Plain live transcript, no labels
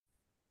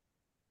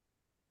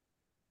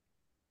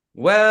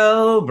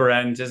Well,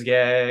 Brent is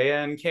gay,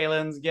 and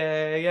Khelan's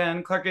gay,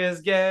 and Clark is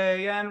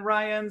gay, and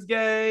Ryan's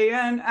gay,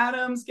 and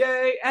Adam's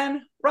gay,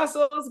 and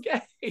Russell's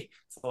gay.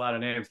 It's a lot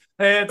of names.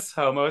 It's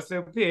Homo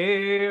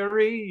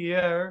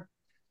Superior.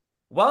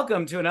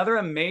 Welcome to another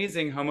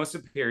amazing Homo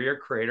Superior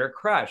Creator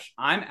Crush.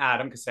 I'm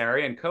Adam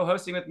Kasari, and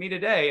co-hosting with me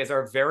today is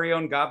our very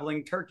own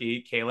gobbling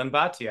turkey, Khelan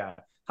Bhatia.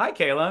 Hi,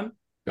 Khelan.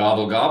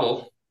 Gobble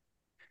gobble.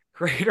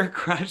 Creator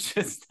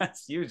Crushes.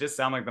 That's you. Just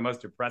sound like the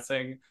most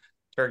depressing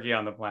turkey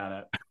on the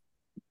planet.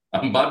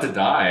 I'm about to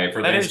die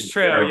for That is Thanksgiving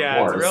true. dinner, of Yeah, it's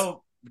a course.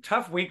 real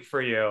tough week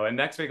for you, and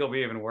next week will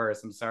be even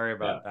worse. I'm sorry Yeah.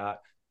 about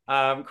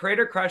that.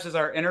 Creator Crush is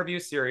our interview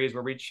series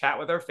where we chat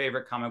with our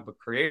favorite comic book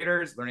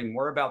creators, learning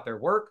more about their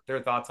work, their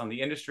thoughts on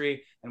the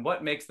industry, and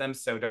what makes them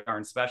so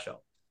darn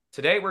special.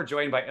 Today, we're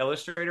joined by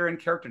illustrator and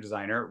character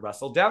designer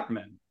Russell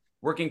Dauterman.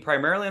 Working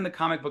primarily in the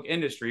comic book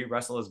industry,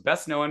 Russell is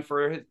best known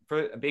for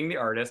being the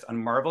artist on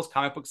Marvel's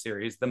comic book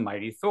series, The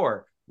Mighty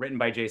Thor, written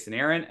by Jason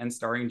Aaron and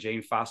starring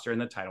Jane Foster in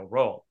the title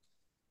role.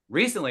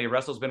 Recently,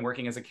 Russell's been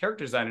working as a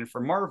character designer for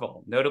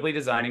Marvel, notably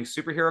designing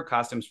superhero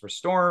costumes for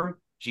Storm,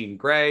 Jean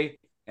Grey,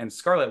 and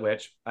Scarlet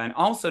Witch, and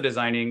also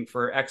designing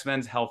for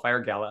X-Men's Hellfire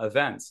Gala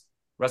events.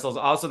 Russell's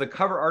also the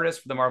cover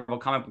artist for the Marvel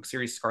comic book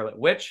series Scarlet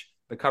Witch,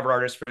 the cover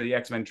artist for the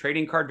X-Men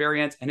trading card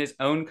variants, and his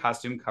own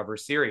costume cover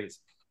series.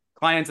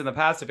 Clients in the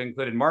past have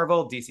included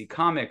Marvel, DC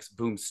Comics,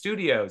 Boom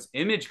Studios,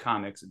 Image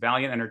Comics,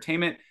 Valiant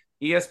Entertainment,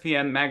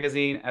 ESPN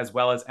Magazine, as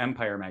well as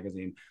Empire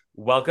Magazine.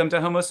 Welcome to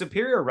Homo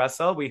Superior,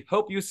 Russell. We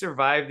hope you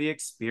survive the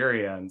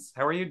experience.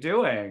 How are you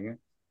doing?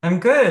 I'm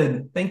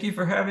good. Thank you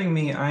for having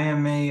me. I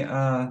am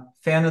a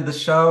fan of the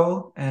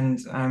show, and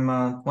I'm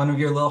one of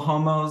your little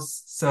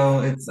homos.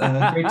 So it's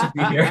great to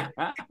be here.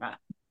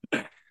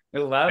 We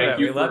love Thank it.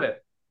 We you love for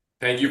it.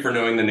 thank you for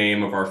knowing the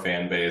name of our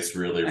fan base.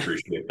 Really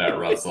appreciate that,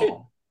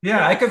 Russell.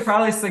 Yeah, I could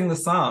probably sing the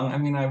song. I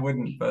mean, I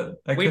wouldn't, but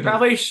I We could have.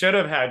 probably should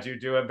have had you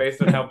do it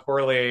based on how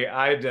poorly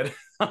I did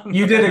on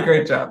You did a that.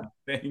 great job.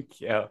 Thank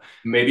you.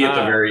 Maybe at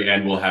the Uh, very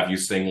end we'll have you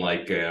sing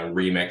like a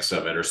remix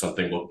of it or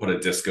something. We'll put a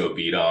disco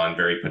beat on,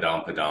 very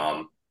padam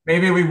padam.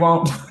 Maybe we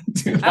won't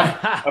do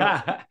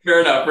that. Fair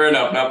enough, fair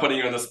enough. Not putting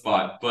you on the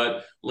spot,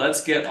 but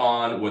let's get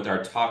on with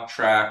our talk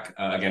track.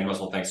 Again,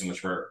 Russell, thanks so much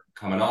for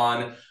coming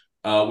on.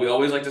 We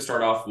always like to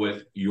start off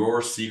with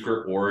your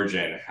secret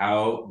origin.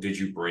 How did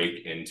you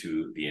break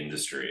into the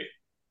industry?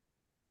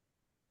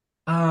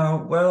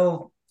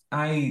 Well,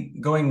 I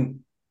going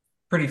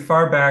pretty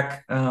far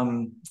back.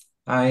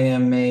 I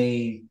am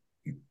a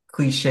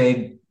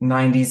cliched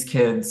 90s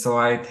kid, so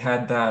I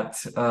had that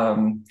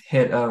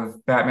hit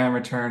of Batman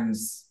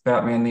Returns,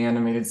 Batman the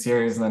animated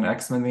series, and then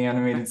X-Men the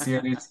animated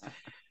series.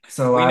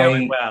 So we know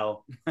it I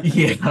well.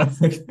 yeah.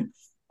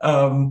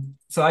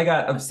 So I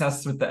got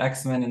obsessed with the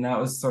X-Men, and that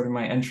was sort of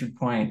my entry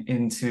point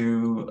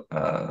into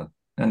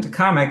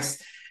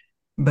comics.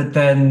 But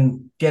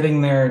then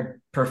getting there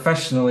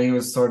professionally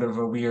was sort of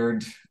a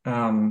weird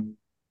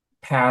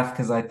path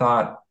because I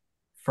thought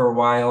for a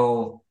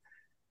while,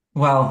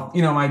 well,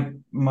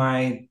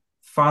 my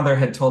father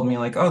had told me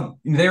like, oh,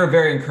 they were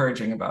very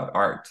encouraging about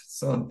art,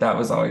 so that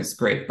was always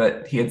great.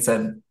 But he had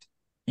said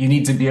you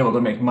need to be able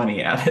to make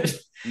money at it.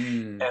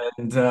 Mm.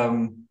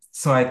 And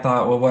so I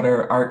thought, well, what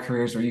are art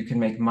careers where you can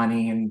make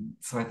money? And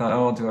so I thought,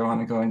 oh, do I want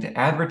to go into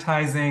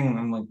advertising? And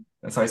I'm like,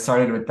 so I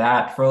started with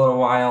that for a little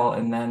while,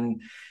 and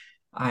then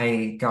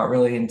I got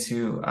really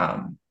into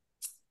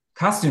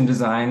costume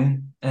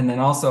design. And then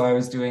also I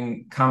was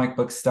doing comic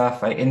book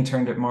stuff. I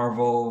interned at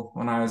Marvel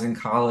when I was in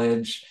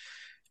college.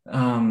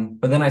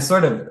 But then I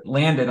sort of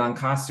landed on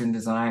costume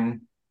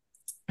design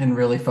and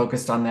really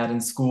focused on that in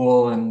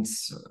school. And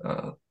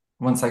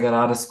once I got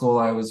out of school,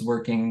 I was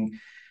working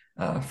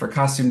for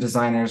costume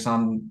designers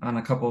on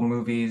a couple of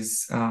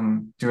movies,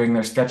 doing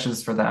their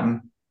sketches for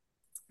them.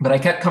 But I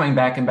kept coming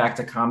back and back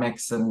to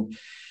comics, and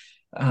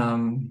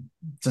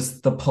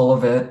just the pull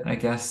of it, I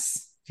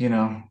guess,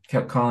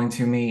 kept calling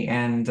to me.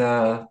 And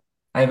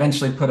I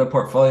eventually put a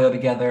portfolio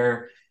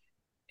together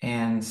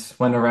and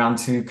went around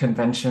to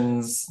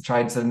conventions,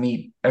 tried to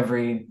meet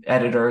every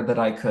editor that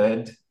I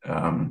could,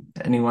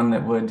 anyone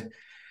that would,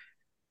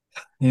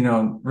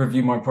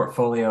 review my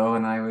portfolio.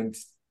 And I would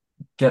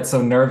get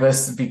so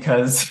nervous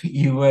because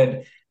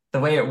the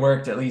way it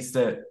worked, at least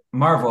at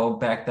Marvel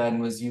back then,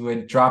 was you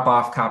would drop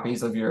off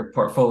copies of your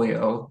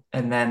portfolio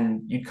and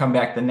then you'd come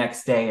back the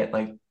next day at,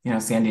 like,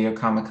 San Diego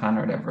Comic Con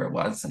or whatever it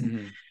was. And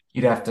Mm-hmm.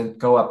 you'd have to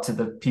go up to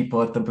the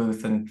people at the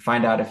booth and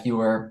find out if you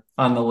were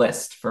on the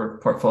list for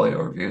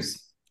portfolio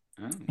reviews.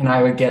 Oh. And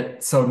I would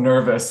get so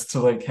nervous to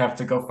like have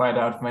to go find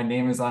out if my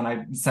name is on.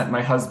 I sent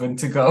my husband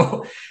to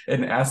go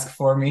and ask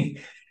for me.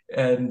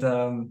 And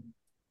a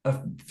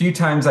few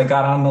times I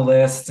got on the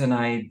list and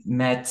I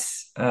met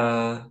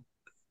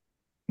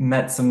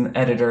some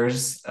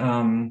editors,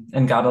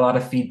 and got a lot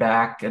of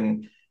feedback.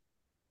 And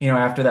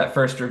after that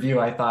first review,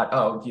 I thought,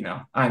 oh,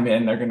 I'm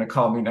in. They're going to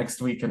call me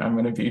next week, and I'm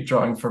going to be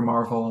drawing for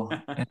Marvel.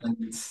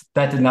 And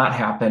that did not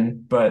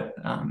happen. But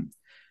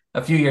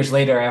a few years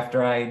later,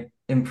 after I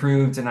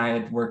improved and I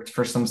had worked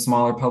for some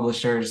smaller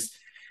publishers,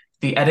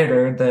 the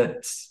editor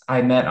that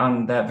I met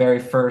on that very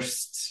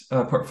first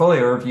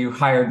portfolio review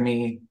hired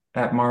me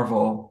at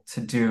Marvel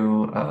to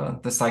do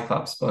the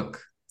Cyclops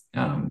book.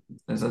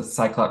 There's a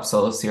Cyclops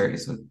solo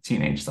series with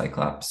teenage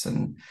Cyclops,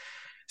 and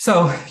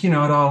so it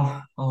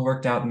all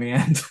worked out in the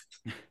end.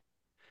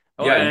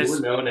 Oh, Yeah, and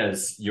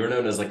you were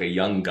known as like a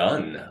young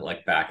gun,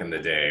 like back in the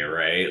day,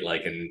 right?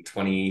 Like in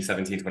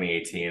 2017,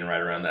 2018, right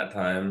around that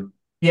time.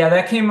 Yeah,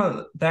 that came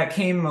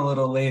a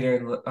little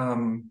later,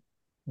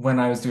 when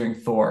I was doing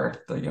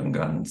Thor, the Young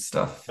Gun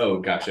stuff. Oh,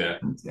 gotcha.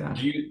 Yeah.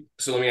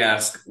 So let me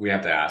ask, we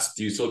have to ask,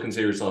 do you still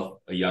consider yourself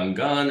a young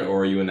gun,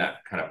 or are you in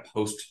that kind of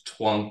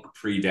post-twunk,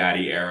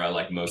 pre-daddy era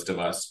like most of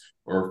us?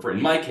 Or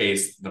in my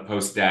case, the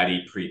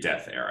post-daddy,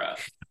 pre-death era?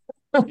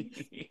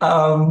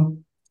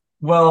 Um,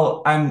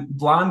 well, I'm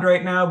blonde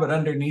right now, but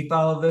underneath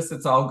all of this,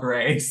 it's all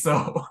gray.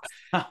 So,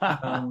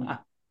 um,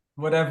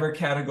 whatever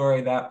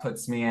category that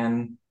puts me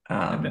in.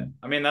 I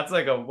mean, that's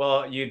like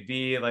you'd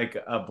be like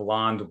a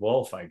blonde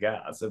wolf, I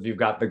guess, if you've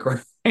got the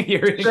gray.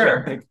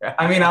 Sure.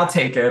 I mean, I'll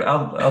take it.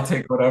 I'll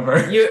take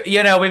whatever.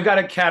 We've got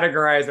to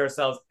categorize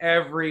ourselves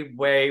every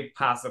way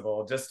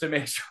possible just to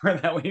make sure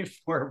that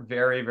we're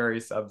very,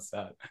 very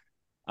subset.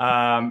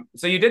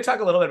 So you did talk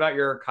a little bit about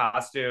your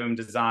costume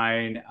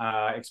design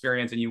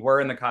experience, and you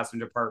were in the costume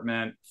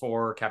department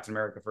for Captain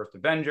America: First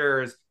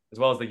Avengers, as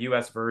well as the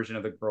U.S. version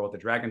of the Girl with the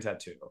Dragon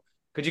Tattoo.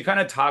 Could you kind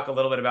of talk a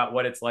little bit about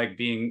what it's like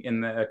being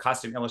in the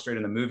costume illustrator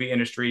in the movie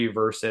industry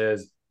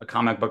versus a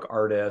comic book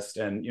artist,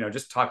 and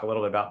just talk a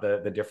little bit about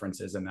the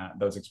differences in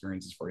those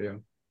experiences for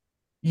you?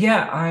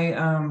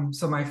 Yeah,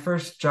 so my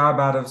first job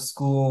out of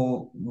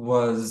school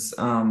was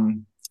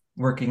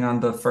working on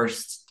the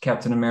first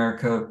Captain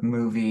America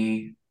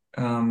movie.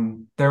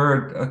 There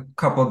were a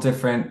couple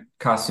different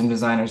costume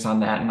designers on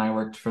that, and I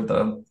worked for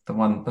the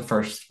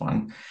first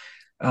one.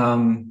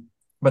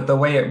 But the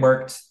way it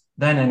worked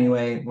then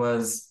anyway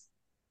was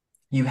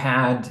you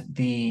had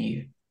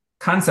the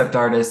concept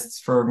artists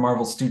for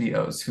Marvel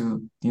Studios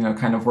who,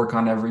 kind of work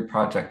on every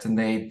project, and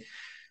they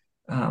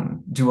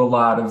do a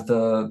lot of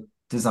the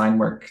design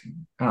work,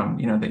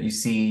 that you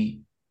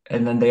see.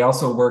 And then they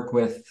also work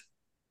with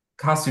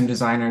costume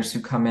designers who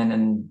come in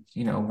and,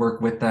 work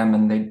with them,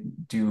 and they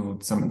do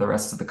some of the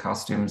rest of the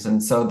costumes.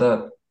 And so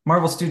the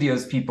Marvel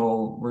Studios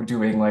people were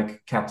doing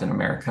like Captain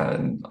America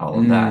and all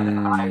of that.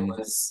 And I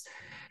was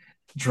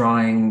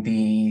drawing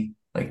the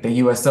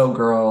USO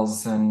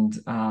girls and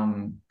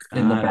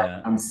in the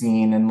background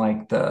scene, and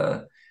like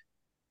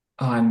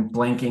I'm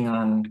blanking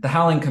on the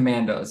Howling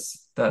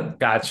Commandos, the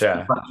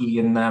Gotcha. Bucky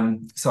in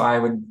them. So I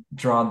would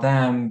draw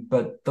them,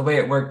 but the way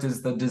it worked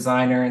is the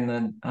designer and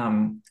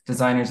the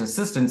designer's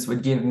assistants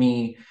would give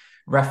me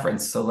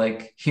reference. So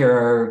like, here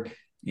are,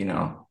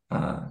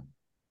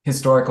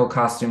 historical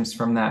costumes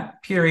from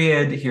that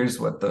period. Here's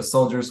what the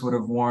soldiers would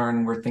have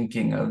worn. We're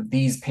thinking of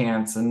these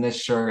pants and this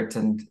shirt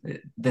and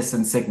this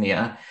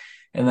insignia.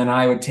 And then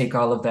I would take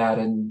all of that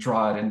and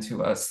draw it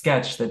into a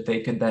sketch that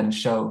they could then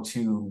show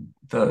to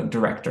the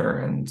director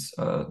and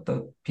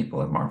the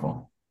people at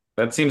Marvel.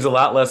 That seems a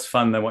lot less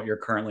fun than what you're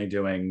currently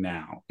doing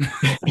now.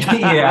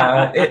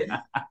 Yeah, it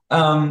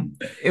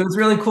was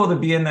really cool to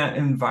be in that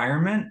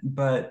environment,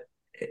 but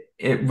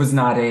it was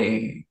not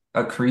a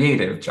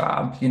creative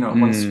job.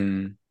 Once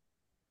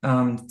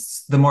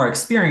the more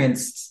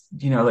experienced,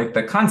 like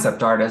the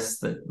concept artists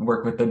that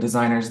work with the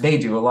designers, they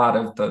do a lot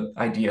of the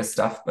idea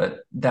stuff, but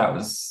that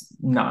was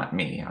not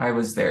me. I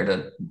was there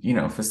to,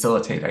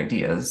 facilitate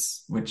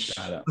ideas, which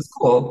was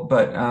cool,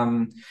 but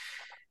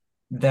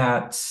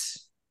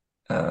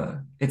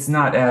it's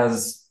not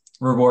as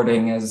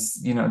rewarding as,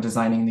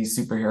 designing these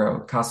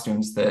superhero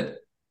costumes that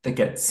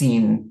get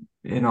seen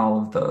in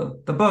all of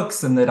the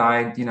books, and that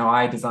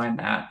I designed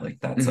that. Like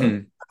that's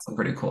a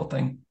pretty cool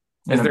thing.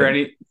 Is there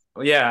any?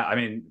 Yeah, I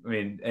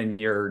mean,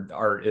 and your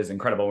art is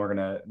incredible.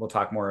 We'll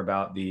talk more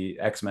about the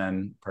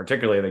X-Men,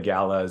 particularly the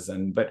galas.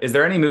 But is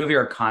there any movie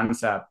or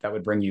concept that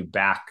would bring you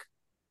back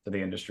to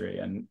the industry?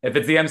 And if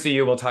it's the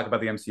MCU, we'll talk about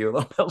the MCU a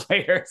little bit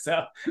later,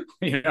 so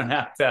you don't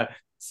have to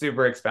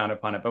super expound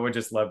upon it. But we'd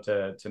just love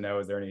to know,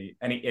 is there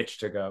any itch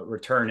to go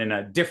return in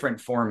a different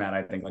format?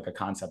 I think like a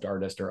concept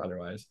artist or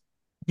otherwise.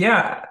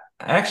 Yeah,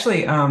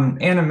 actually,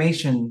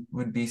 animation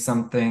would be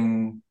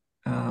something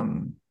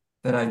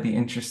that I'd be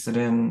interested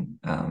in.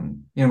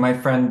 My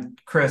friend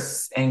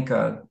Chris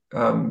Anka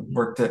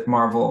worked at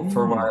Marvel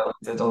for a while,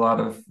 did a lot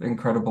of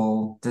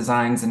incredible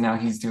designs, and now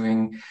he's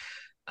doing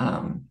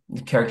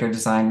character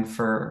design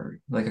for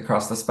like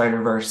Across the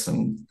Spider-Verse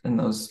and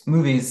those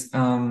movies.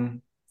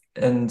 And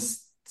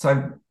so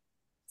I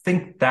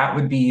think that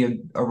would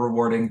be a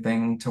rewarding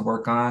thing to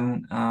work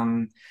on.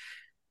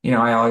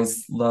 I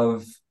always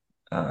love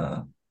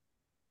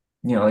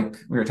like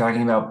we were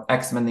talking about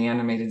X-Men, the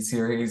animated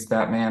series,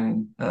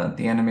 Batman,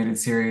 the animated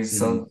series.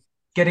 So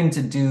getting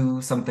to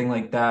do something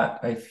like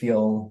that, I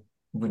feel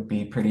would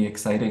be pretty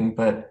exciting.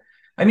 But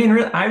I mean,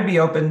 I'd be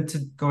open to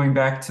going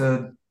back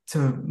to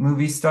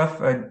movie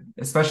stuff,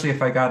 especially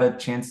if I got a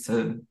chance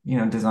to,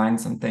 design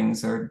some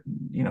things or,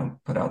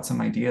 put out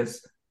some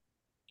ideas.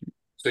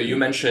 So you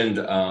mentioned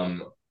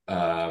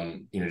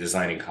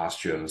designing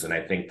costumes. And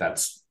I think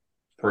that's,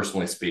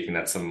 personally speaking,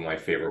 that's some of my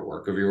favorite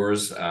work of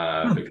yours,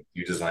 because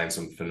you design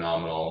some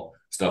phenomenal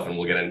stuff. And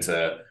we'll get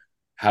into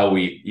how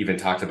we even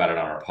talked about it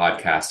on our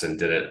podcast and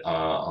did it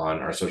on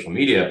our social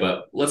media.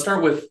 But let's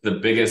start with the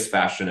biggest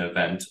fashion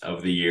event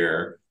of the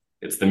year.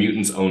 It's the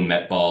Mutants' own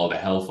Met Ball, the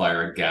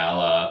Hellfire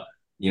Gala.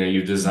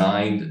 You've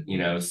designed,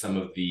 some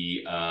of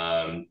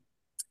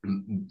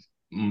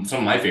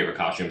my favorite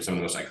costumes, some of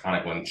the most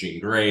iconic ones: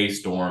 Jean Grey,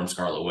 Storm,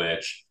 Scarlet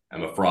Witch,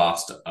 Emma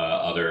Frost,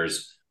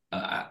 others.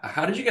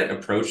 How did you get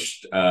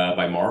approached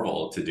by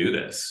Marvel to do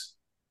this?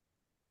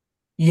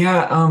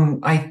 Yeah,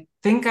 I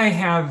think I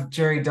have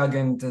Jerry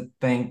Duggan to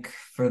thank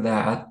for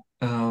that.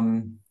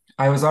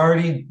 I was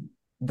already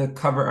the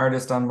cover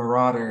artist on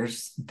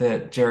Marauders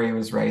that Jerry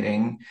was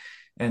writing,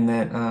 and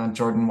that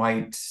Jordan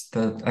White,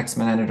 the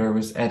X-Men editor,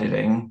 was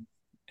editing.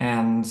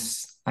 And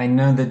I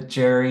know that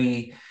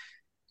Jerry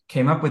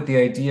came up with the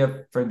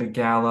idea for the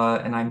gala,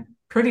 and I'm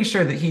pretty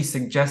sure that he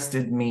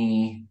suggested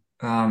me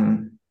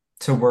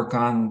to work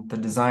on the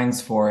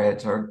designs for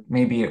it, or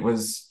maybe it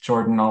was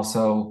Jordan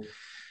also.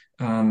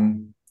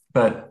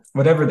 But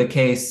whatever the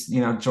case,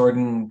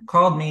 Jordan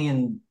called me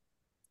and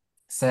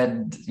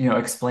said,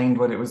 explained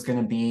what it was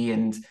going to be,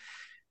 and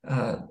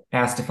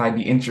asked if I'd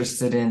be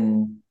interested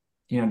in,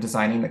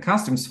 designing the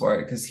costumes for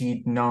it, because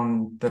he'd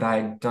known that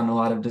I'd done a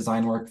lot of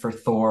design work for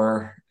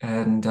Thor,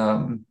 and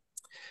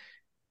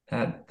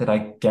that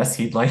I guess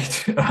he'd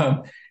liked.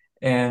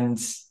 And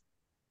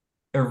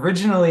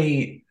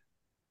originally,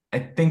 I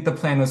think the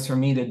plan was for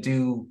me to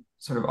do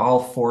sort of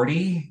all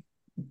 40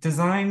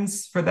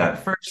 designs for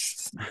that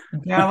first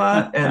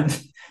gala. And,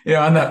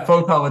 on that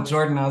phone call with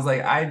Jordan, I was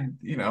like, I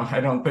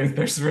don't think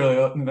there's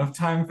really enough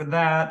time for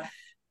that.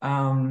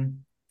 And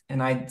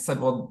I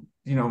said, well,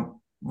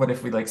 what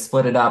if we like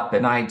split it up?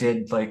 And I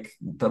did like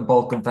the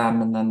bulk of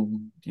them, and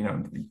then,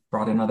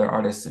 brought in other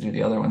artists to do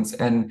the other ones.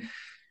 And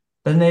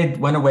then they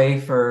went away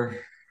for,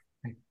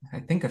 I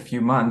think, a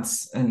few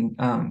months, and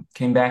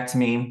came back to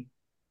me,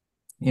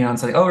 and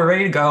said, oh, we're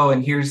ready to go.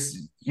 And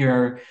here's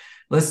your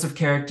list of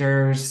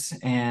characters,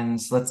 and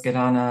let's get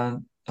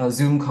on a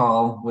Zoom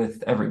call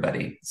with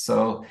everybody.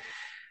 So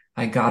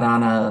I got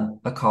on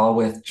a call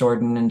with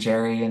Jordan and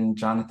Jerry and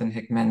Jonathan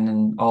Hickman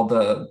and all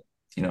the,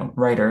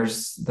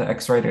 writers, the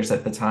ex-writers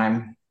at the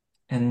time.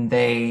 And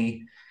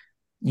they,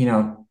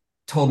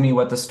 told me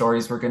what the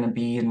stories were going to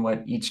be and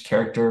what each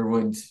character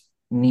would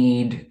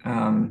need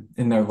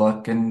in their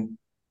look. And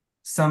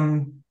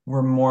some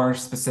were more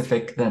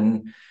specific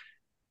than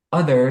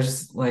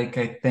others. Like,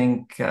 I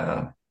think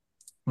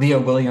Leah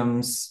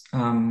Williams,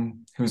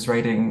 who's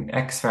writing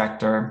X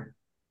Factor,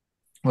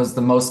 was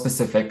the most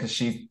specific, because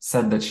she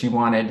said that she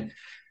wanted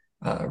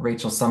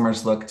Rachel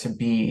Summers' look to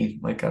be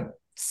like a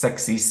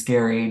sexy,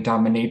 scary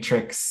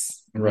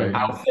dominatrix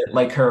outfit,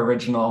 like her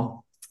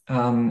original.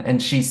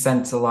 And she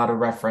sent a lot of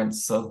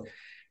reference. So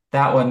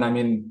that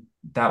one,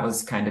 that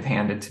was kind of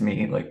handed to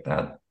me, like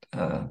that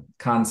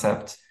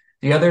concept.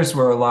 The others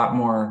were a lot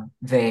more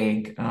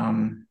vague.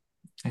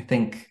 I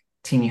think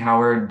Teenie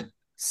Howard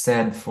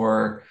said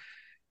for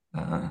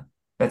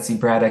Betsy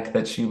Braddock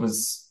that she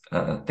was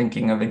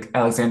thinking of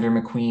Alexander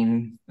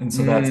McQueen, and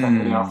so that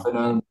sent me off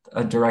in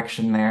a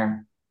direction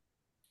there.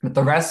 But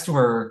the rest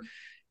were,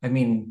 I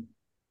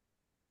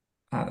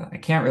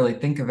can't really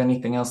think of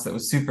anything else that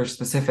was super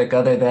specific,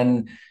 other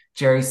than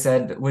Jerry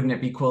said, wouldn't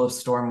it be cool if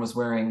Storm was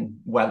wearing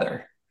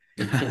weather?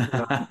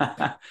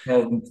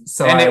 And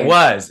so it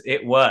was.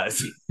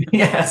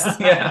 Yes,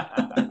 yeah.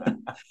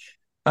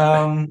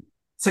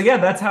 So yeah,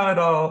 that's how it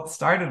all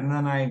started. And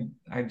then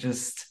I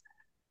just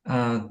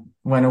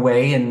went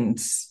away and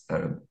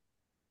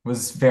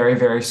was very,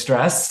 very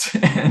stressed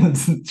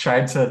and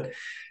tried to,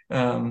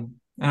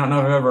 I don't know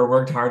if I've ever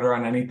worked harder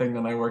on anything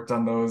than I worked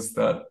on those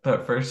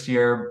that first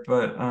year.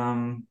 But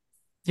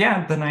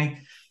yeah, then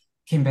I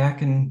came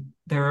back and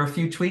there were a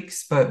few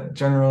tweaks, but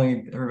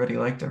generally everybody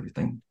liked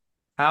everything.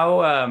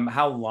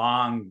 How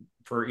long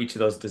for each of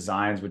those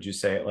designs would you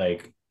say it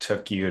like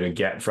took you to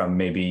get from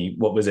maybe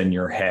what was in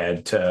your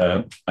head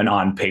to an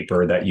on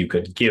paper that you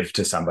could give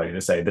to somebody to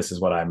say, this is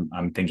what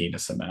I'm thinking to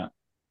submit?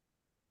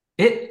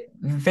 It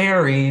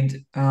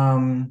varied.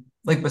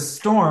 Like with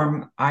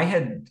Storm, I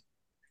had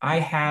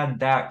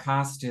that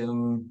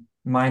costume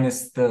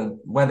minus the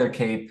weather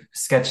cape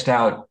sketched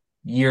out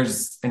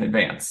years in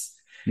advance.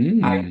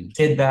 I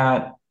did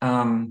that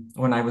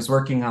when I was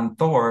working on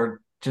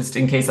Thor, just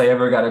in case I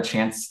ever got a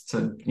chance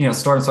to,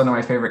 Storm's one of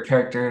my favorite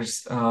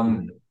characters.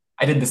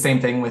 I did the same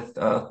thing with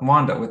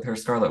Wanda with her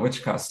Scarlet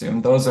Witch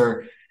costume. Those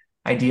are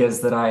ideas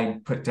that I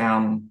put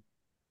down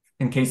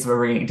in case of a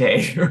rainy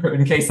day, or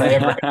in case I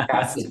ever get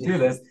asked to do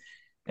this.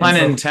 Pun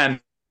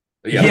intended.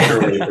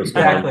 Yeah,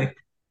 exactly.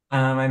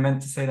 I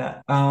meant to say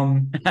that.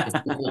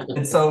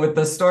 And so with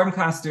the Storm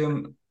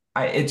costume,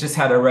 it just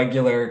had a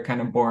regular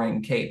kind of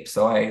boring cape.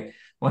 So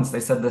once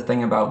they said the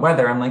thing about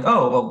weather, I'm like,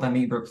 oh, well, let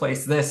me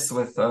replace this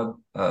with a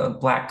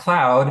black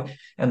cloud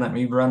and let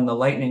me run the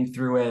lightning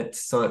through it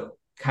so it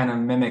kind of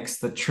mimics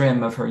the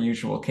trim of her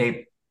usual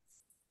cape.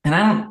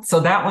 And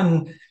so that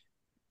one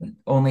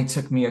only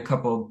took me a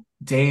couple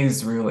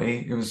days,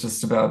 really. It was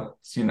just about,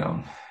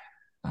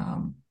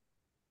 um,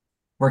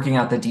 working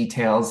out the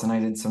details, and I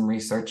did some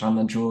research on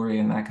the jewelry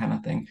and that kind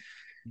of thing.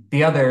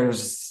 The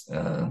others,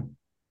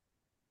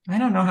 I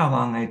don't know how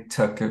long I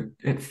took.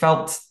 It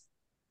felt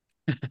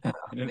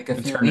like a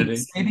few Eternity.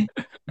 weeks, maybe.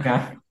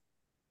 Yeah.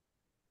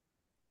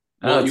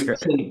 Oh, Well,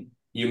 that's great.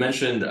 you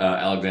mentioned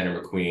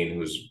Alexander McQueen,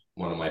 who's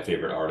one of my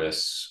favorite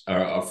artists,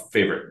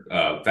 favorite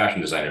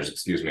fashion designers,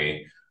 excuse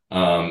me.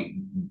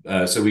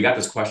 So we got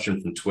this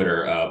question from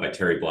Twitter by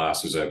Terry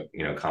Blass, who's a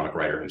comic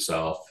writer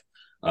himself,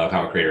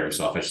 comic creator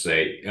himself, I should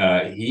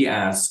say. He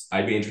asked,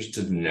 "I'd be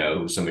interested to know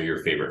who some of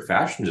your favorite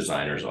fashion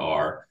designers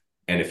are,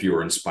 and if you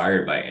were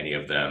inspired by any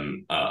of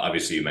them.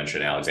 Obviously, you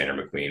mentioned Alexander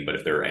McQueen, but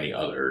if there are any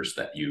others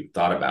that you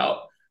thought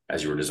about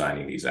as you were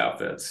designing these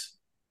outfits."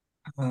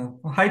 Well,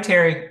 hi,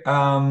 Terry.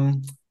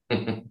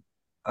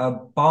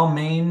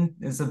 Balmain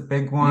is a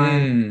big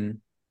one.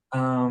 Mm.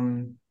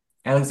 Um,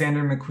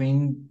 Alexander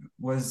McQueen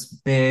was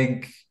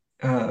big.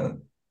 Uh,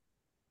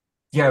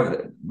 yeah,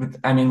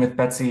 with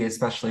Betsy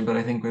especially, but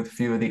I think with a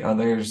few of the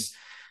others.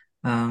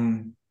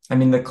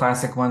 The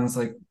classic ones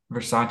like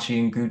Versace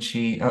and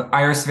Gucci.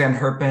 Iris Van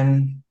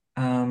Herpen,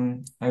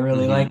 I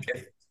really like.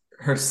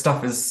 Her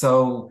stuff is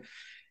so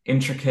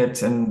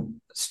intricate and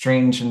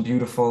strange and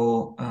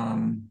beautiful.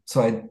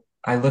 So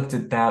I looked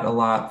at that a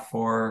lot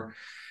for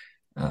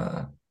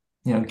uh,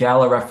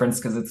 gala reference,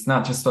 because it's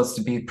not just supposed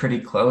to be pretty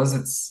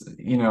clothes.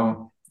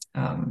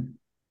 Um,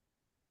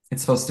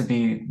 it's supposed to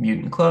be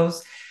mutant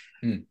clothes.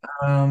 Mm.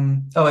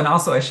 Oh, and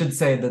also I should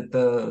say that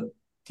the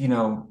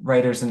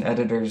writers and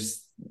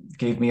editors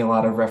gave me a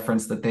lot of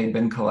reference that they'd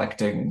been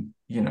collecting.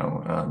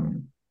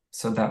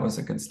 So that was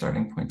a good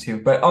starting point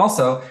too. But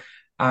also,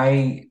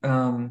 I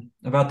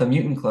about the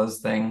mutant clothes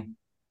thing,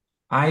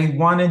 I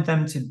wanted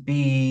them to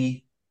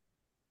be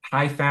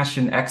high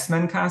fashion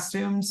X-Men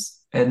costumes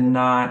and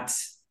not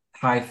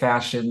high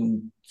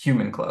fashion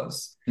human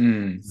clothes.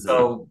 Mm.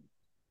 So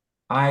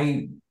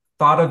I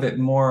thought of it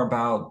more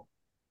about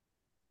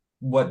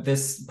what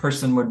this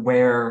person would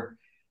wear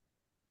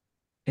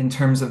in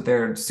terms of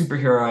their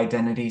superhero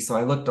identity. So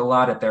I looked a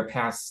lot at their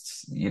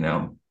past,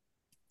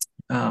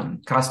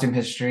 costume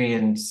history,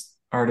 and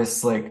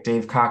artists like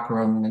Dave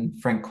Cockrum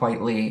and Frank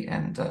Quitely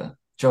and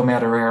Joe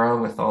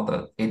Madureira with all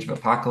the Age of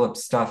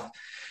Apocalypse stuff.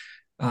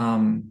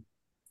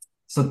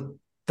 So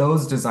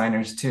those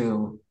designers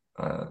too,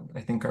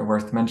 I think are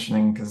worth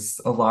mentioning, because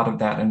a lot of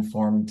that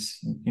informed,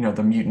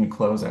 the mutant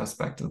clothes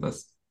aspect of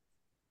this.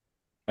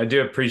 I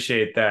do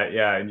appreciate that.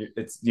 Yeah. And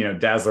it's,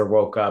 Dazzler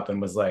woke up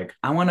and was like,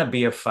 I want to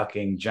be a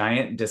fucking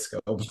giant disco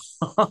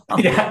ball.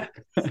 Yeah,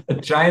 a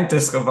giant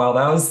disco ball.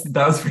 That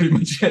was pretty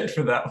much it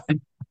for that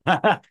one.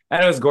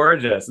 And it was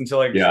gorgeous until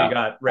like she Yeah,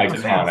 got ripped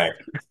in half. iconic,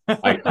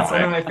 That's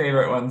one of iconic. my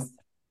favorite ones.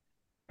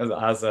 It was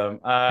awesome.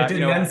 It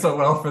didn't end so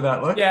well for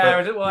that look,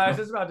 Yeah, but I was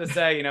just about to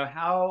say,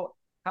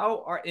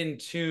 how are in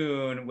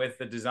tune with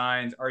the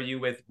designs are you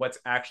with what's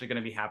actually going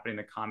to be happening in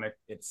the comic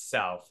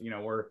itself?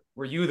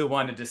 Were you the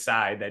one to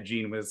decide that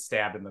Jean was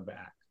stabbed in the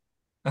back?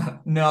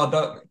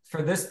 no,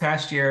 for this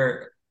past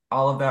year,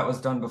 all of that was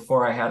done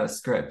before I had a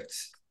script.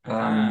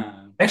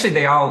 Ah, Actually,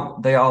 they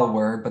all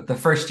were, but the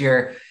first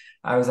year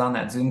I was on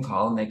that Zoom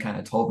call and they kind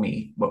of told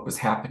me what was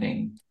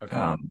happening.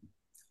 okay.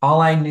 All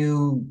I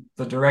knew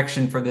the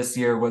direction for this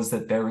year was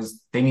that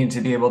they needed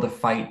to be able to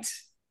fight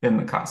in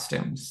the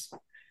costumes.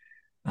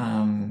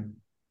 Um,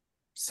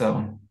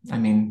 so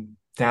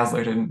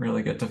Dazzler didn't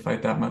really get to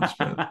fight that much,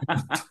 but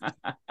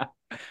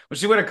Well,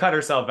 she would have cut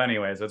herself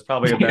anyway, so it's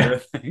probably a better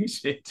thing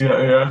she did.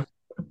 yeah.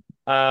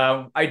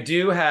 I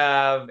do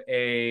have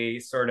a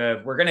sort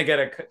of, we're going to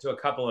get to a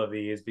couple of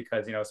these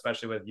because,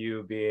 especially with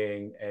you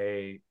being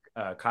a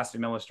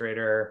costume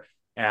illustrator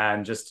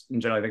and just in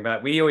general think about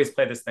it, we always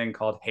play this thing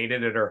called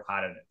Hated It or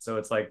Hotted It. So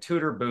it's like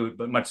toot or boot,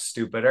 but much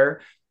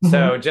stupider.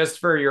 So just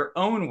for your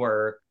own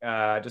work,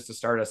 just to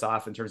start us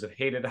off in terms of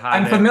Hated,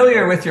 Hotted I'm It.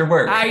 familiar with your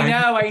work. I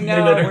know.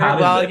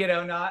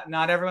 Well,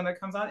 Not everyone that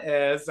comes on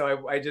is.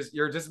 So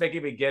you're just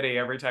making me giddy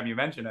every time you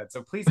mention it.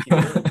 So please keep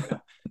it.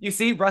 You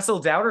see,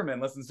 Russell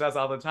Dauterman listens to us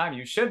all the time.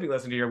 You should be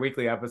listening to your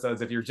weekly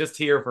episodes if you're just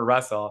here for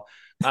Russell.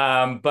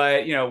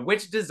 But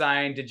which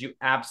design did you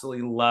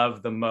absolutely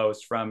love the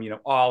most from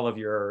all of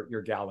your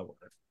gala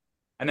work,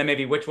 and then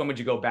maybe which one would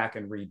you go back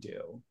and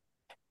redo?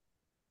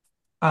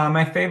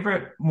 my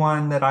favorite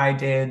one that I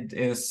did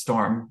is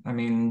Storm.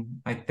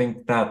 I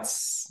think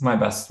that's my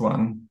best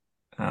one.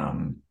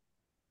 Um,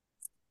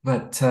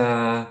 but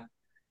so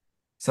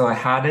I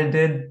had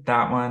did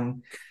that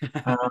one.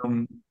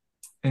 Um,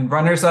 and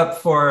runners up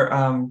for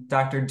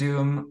Doctor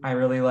Doom. I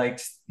really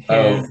liked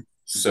Oh, his.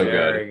 so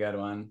Very good. good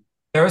one.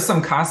 There was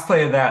some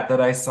cosplay of that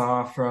I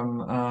saw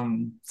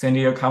from San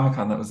Diego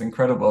Comic-Con that was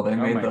incredible. They Oh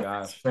made my the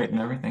gosh. straight and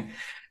everything.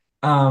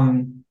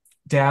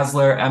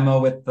 Dazzler, Emma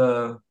with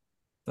the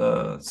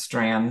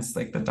strands,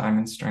 like the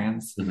diamond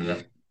strands.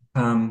 Mhm.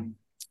 Um,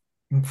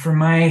 for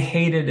my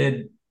hated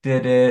it,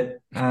 did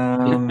it. I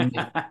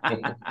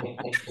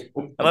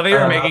love how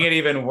you're Uh, making it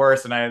even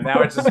worse, and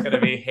now it's just going to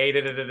be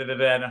hated it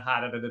and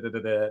hot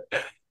it.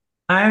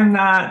 I'm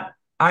not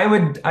I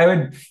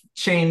would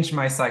change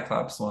my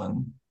Cyclops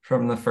one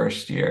from the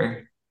first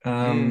year.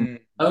 Oh,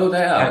 yeah.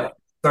 That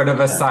sort of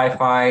a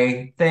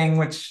sci-fi thing,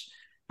 which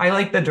I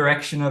like the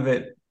direction of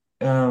it.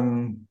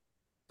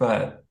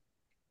 But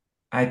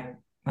I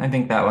I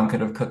think that one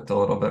could have cooked a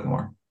little bit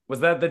more.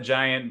 Was that the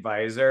giant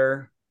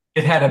visor?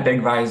 It had a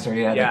big visor,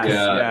 yeah, the big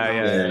Yes.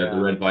 Yeah, the Yeah.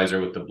 red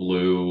visor with the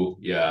blue.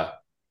 Yeah.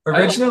 I like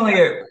Originally,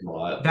 that a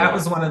lot. that Yeah.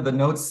 was one of the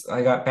notes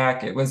I got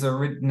back. It was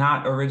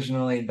not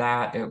originally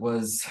that. It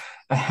was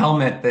a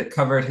helmet that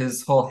covered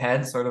his whole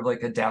head, sort of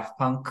like a Daft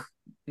Punk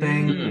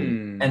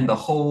thing, and the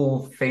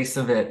whole face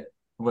of it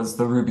was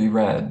the ruby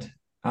red.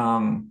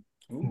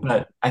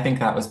 But I think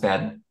that was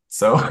bad.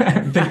 So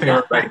I think they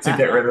were right to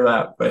get rid of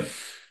that. But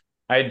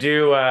I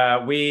do.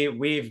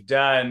 We've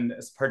done,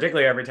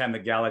 particularly every time the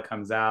gala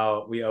comes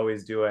out, we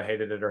always do a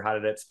hated it or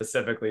hated it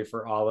specifically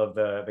for all of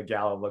the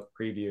gala look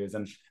previews.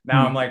 And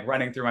now I'm like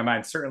running through my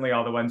mind. Certainly,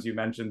 all the ones you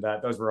mentioned,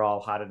 that those were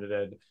all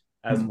Hoteded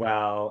as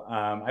well.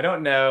 I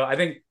don't know. I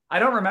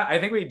don't remember. I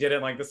think we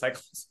didn't like the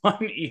Cyclops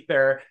one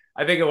either.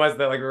 I think it was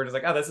that like we were just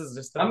like, oh, this is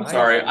just the I'm vibe.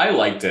 sorry. I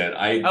liked it.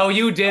 Oh,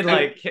 you did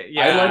like,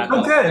 yeah. I like.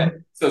 Oh,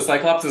 good. So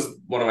Cyclops is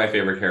one of my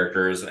favorite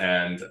characters,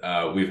 and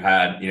we've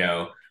had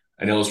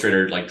an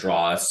illustrator like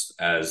draw us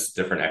as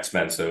different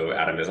X-Men. So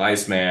Adam is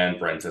Iceman,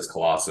 Brent is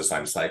Colossus,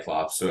 I'm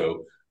Cyclops.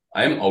 So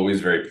I'm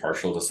always very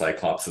partial to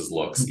Cyclops's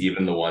looks,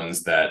 even the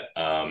ones that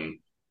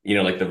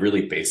like the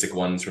really basic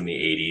ones from the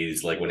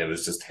 80s, like when it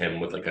was just him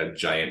with like a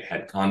giant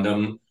head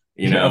condom,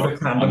 The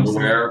condoms.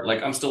 underwear.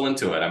 Like I'm still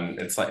into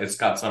it. It's like it's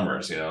Scott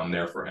Summers, I'm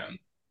there for him.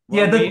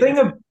 Yeah,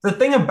 the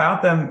thing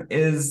about them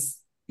is,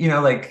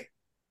 like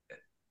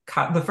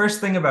the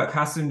first thing about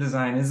costume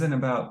design isn't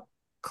about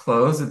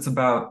clothes, it's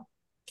about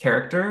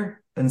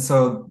character. And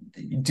so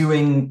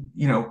doing,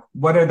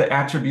 what are the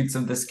attributes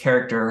of this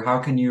character? How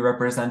can you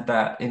represent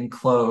that in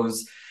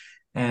clothes?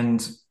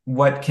 And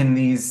what can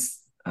these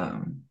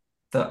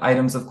the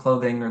items of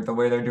clothing or the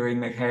way they're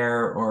doing their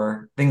hair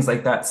or things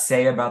like that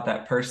say about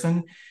that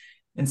person?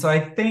 And so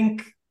I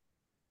think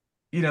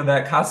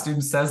that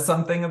costume says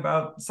something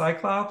about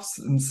Cyclops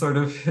and sort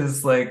of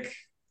his like,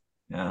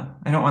 yeah,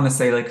 I don't want to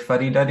say like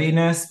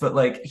fuddy-duddiness, but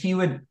like he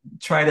would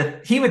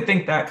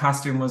think that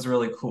costume was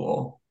really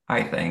cool,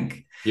 I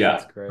think. Yeah.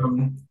 That's great.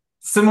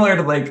 Similar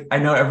to like, I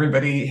know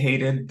everybody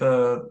hated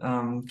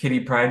the Kitty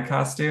Pryde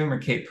costume or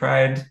Kate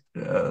Pryde,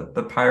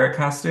 the pirate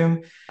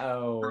costume.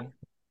 Oh.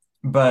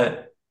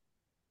 But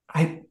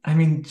I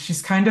mean,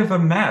 she's kind of a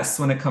mess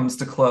when it comes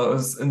to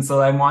clothes. And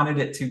so I wanted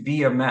it to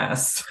be a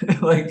mess,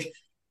 like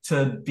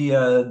to be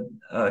a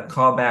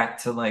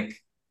callback to like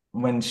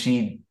when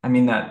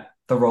that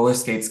the roller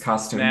skates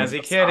costume.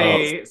 Snazzy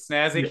Kitty.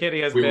 Snazzy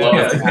Kitty has We been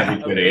love a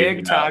Kitty.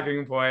 big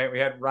talking point. We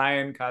had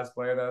Ryan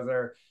cosplay. Those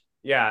are,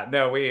 yeah,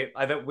 no,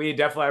 I think we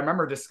definitely, I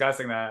remember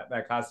discussing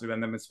that costume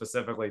and then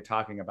specifically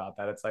talking about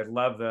that. I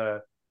love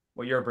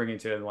what you're bringing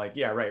to it. Like,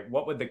 yeah, right.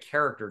 What would the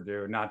character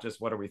do? Not just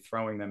what are we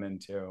throwing them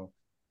into?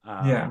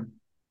 Yeah.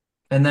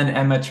 And then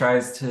Emma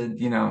tries to,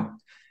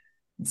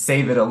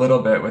 save it a little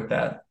bit with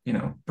that,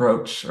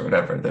 brooch or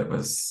whatever that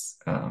was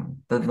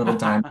the little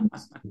diamond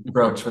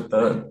brooch with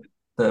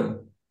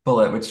the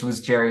bullet, which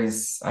was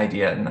Jerry's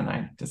idea, and then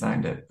I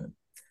designed it.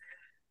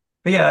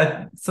 But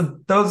yeah, so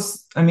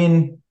those, I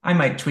mean, I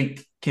might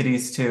tweak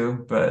Kitty's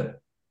too, but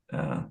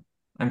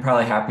I'm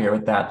probably happier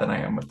with that than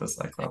I am with the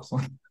Cyclops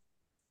one.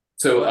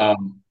 So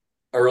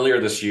earlier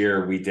this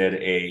year, we did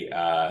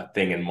a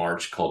thing in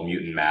March called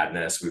Mutant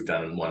Madness. We've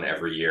done one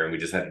every year, and we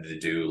just had to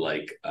do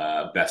like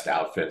best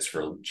outfits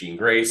for Jean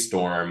Grey,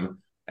 Storm,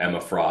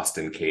 Emma Frost,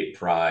 and Kate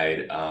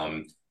Pryde.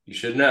 You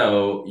should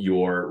know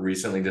your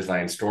recently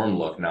designed Storm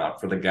look,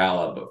 not for the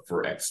gala, but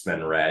for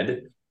X-Men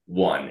Red,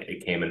 won.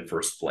 It came in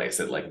first place.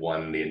 It like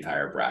won the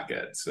entire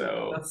bracket.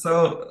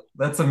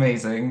 That's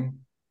amazing.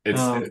 I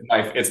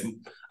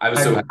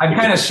was so happy. I'm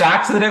kind of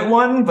shocked that it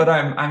won, but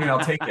I'll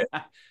take it.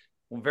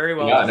 Well, very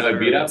well. Yeah, no, it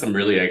beat out some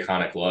really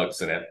iconic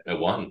looks, and it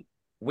won.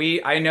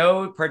 I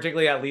know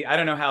particularly at least, I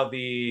don't know how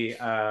the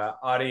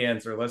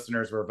audience or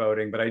listeners were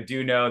voting, but I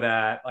do know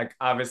that like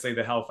obviously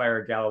the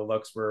Hellfire Gala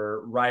looks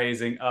were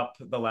rising up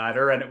the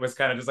ladder, and it was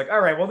kind of just like,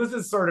 all right, well, this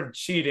is sort of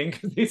cheating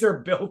because these are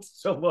built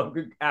to look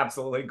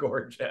absolutely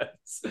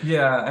gorgeous.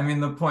 Yeah, I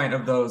mean the point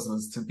of those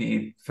was to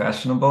be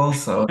fashionable,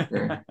 so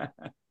but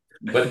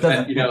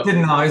it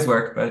didn't always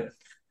work, but.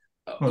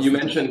 You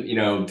mentioned,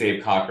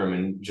 Dave Cockrum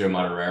and Joe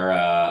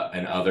Madureira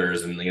and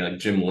others, and like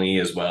Jim Lee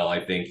as well.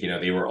 I think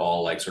they were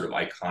all like sort of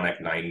iconic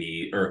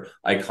 '90s or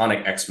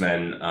iconic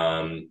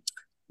X-Men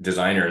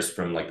designers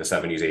from like the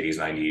 '70s, '80s,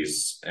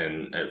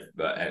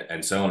 '90s,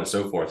 and so on and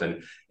so forth.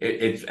 And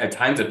it at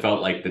times it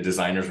felt like the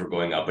designers were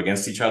going up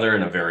against each other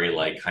in a very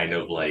like kind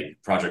of like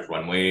Project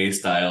Runway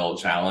style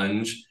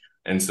challenge.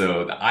 And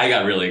so I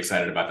got really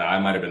excited about that. I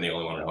might have been the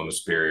only one at Homo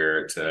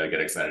Superior to get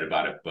excited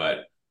about it, but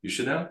you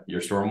should know your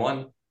Storm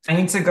won. I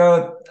need to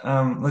go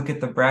look at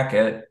the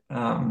bracket.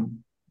 I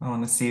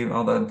want to see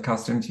all the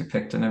costumes you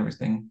picked and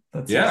everything.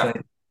 That's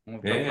exciting. We'll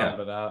pump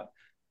it out.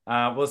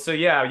 Well, so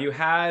yeah, you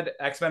had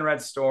X-Men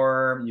Red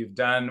Storm, you've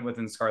done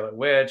within Scarlet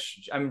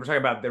Witch. I'm talking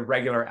about the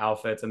regular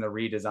outfits and the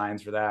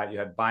redesigns for that. You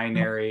had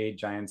Binary,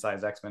 Giant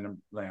Size X-Men,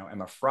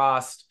 Emma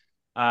Frost.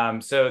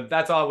 So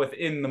that's all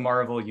within the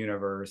Marvel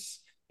universe.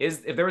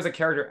 If there was a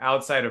character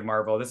outside of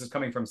Marvel, this is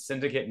coming from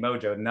Syndicate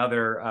Mojo,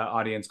 another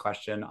audience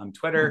question on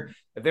Twitter.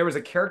 If there was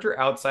a character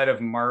outside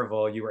of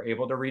Marvel you were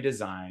able to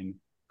redesign,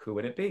 who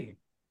would it be?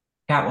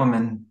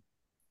 Catwoman.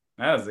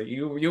 Do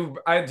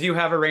you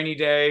have a rainy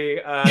day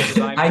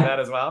design for that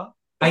I as well?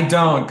 I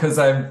don't because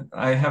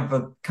I have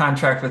a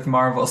contract with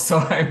Marvel, so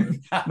I'm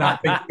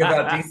not thinking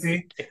about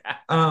DC.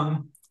 Yeah.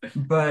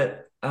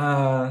 But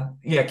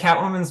yeah,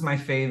 Catwoman's my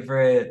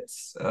favorite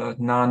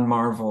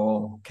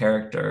non-Marvel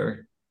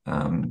character.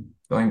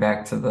 Going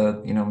back to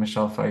the,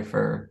 Michelle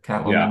Pfeiffer Yeah.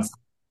 Catwoman.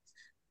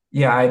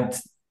 Yeah,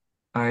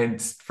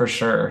 I'd for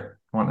sure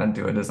want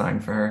to do a design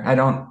for her. I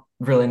don't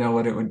really know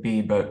what it would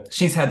be, but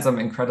she's had some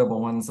incredible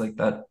ones like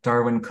that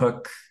Darwin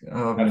Cook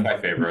That's my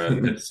favorite.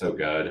 completely It's so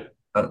good.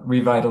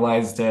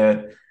 revitalized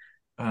it.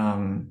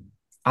 Um,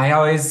 I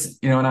always,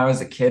 when I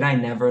was a kid, I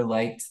never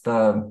liked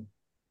the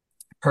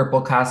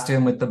purple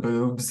costume with the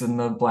boobs and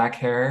the black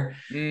hair.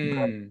 But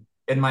Mm.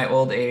 in my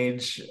old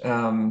age,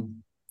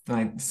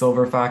 my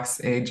silver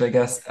fox age, I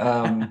guess,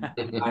 I'm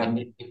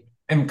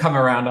I'm come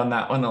around on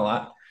that one a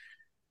lot.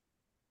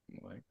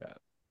 Like that.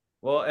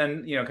 Well,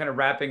 and kind of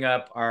wrapping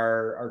up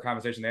our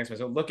conversation next one.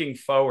 So looking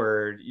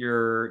forward,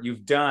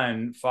 you've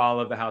done Fall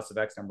of the House of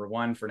X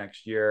 #1 for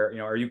next year.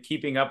 Are you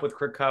keeping up with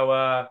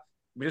Krakoa?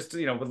 We just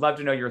would love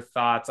to know your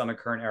thoughts on the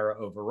current era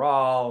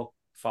overall,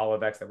 Fall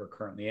of X that we're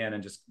currently in,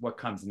 and just what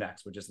comes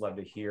next. Would just love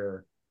to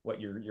hear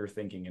what you're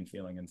thinking and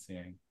feeling and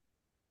seeing.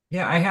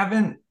 Yeah, I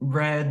haven't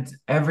read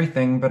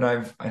everything, but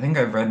I think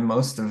I've read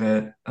most of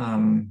it.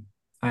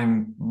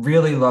 I'm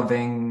really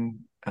loving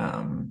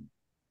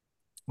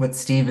what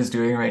Steve is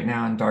doing right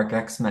now in Dark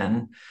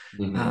X-Men.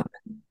 Mhm. Um,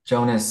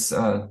 Jonas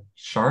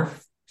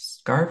Scarf,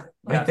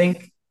 I Yes.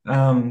 think.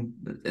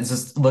 It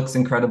just looks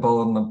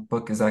incredible, and the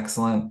book is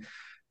excellent.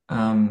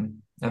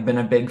 I've been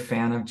a big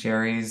fan of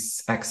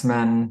Jerry's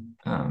X-Men.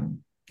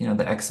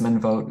 The X-Men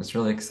vote is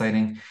really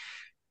exciting.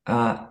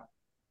 Uh,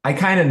 I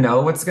kind of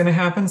know what's going to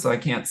happen, so I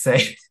can't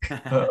say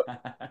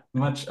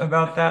much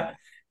about that.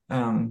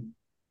 Um,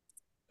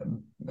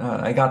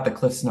 I got the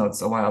Cliffs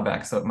Notes a while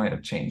back, so it might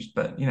have changed,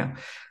 but yeah,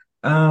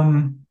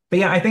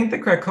 I think the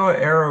Krakoa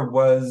era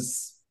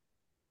was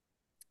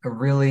a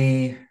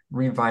really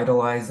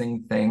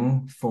revitalizing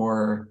thing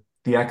for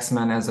the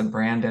X-Men as a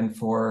brand and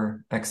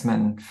for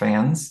X-Men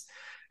fans.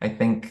 I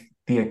think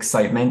the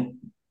excitement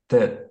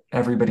that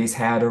everybody's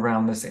had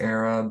around this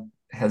era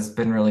has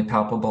been really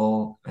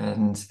palpable,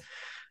 and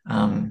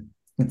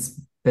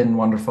it's been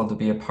wonderful to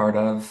be a part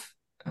of.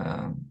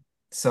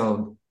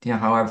 So,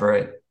 however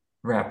it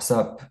wraps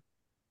up,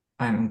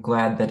 I'm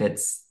glad that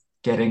it's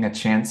getting a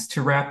chance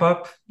to wrap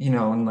up,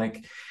 and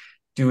like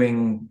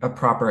doing a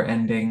proper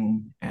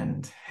ending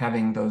and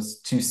having those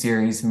two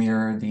series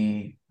mirror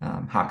the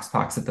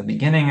Hoxpox at the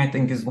beginning, I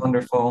think is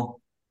wonderful.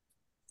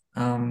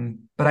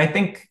 But I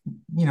think,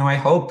 I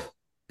hope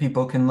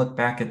people can look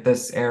back at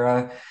this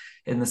era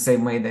in the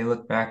same way they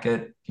look back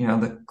at,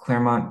 the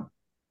Claremont.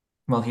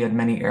 Well, he had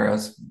many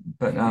eras,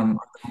 but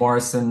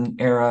Morrison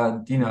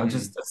era,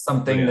 just Oh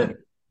something yeah. that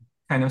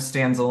kind of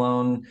stands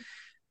alone.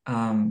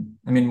 I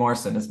mean,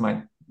 Morrison is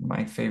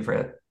my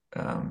favorite.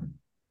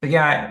 But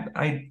yeah,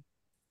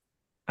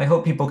 I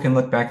hope people can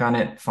look back on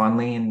it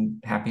fondly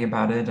and happy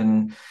about it.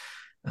 And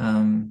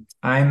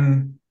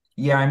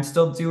I'm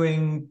still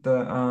doing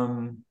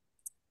the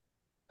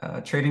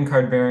trading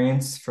card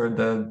variants for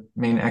the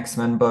main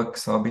X-Men book,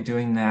 so I'll be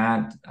doing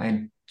that.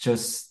 I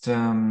just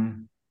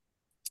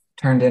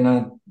turned in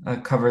a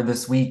cover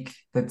this week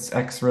that's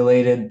X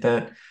related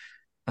that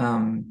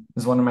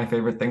is one of my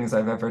favorite things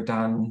I've ever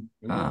done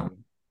Ooh.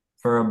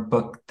 for a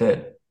book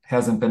that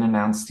hasn't been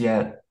announced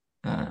yet.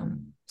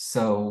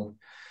 So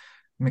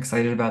I'm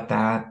excited about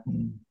that.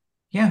 And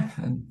yeah,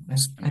 and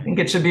I think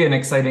it should be an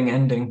exciting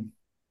ending.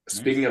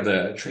 Speaking Nice. of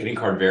the trading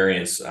card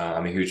variants,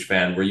 I'm a huge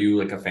fan. Were you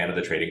like a fan of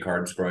the trading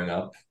cards growing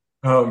up?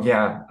 Oh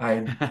yeah,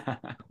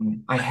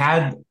 I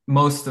had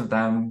most of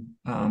them,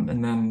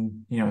 and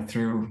then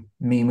through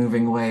me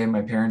moving away and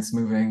my parents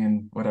moving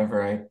and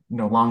whatever, I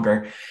no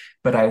longer.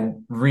 But I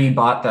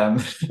rebought them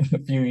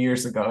a few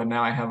years ago, and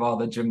now I have all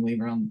the Jim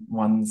Lee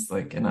ones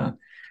like in a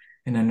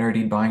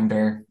nerdy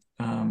binder.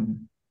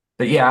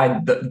 But yeah,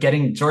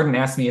 getting Jordan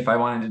asked me if I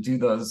wanted to do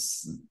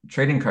those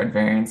trading card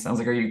variants. I was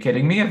like, "Are you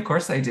kidding me? Of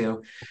course I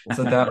do."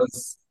 So that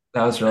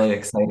was really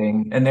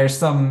exciting. And there's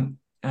some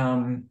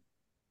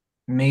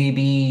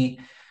maybe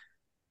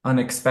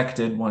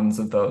unexpected ones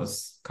of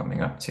those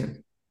coming up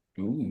too.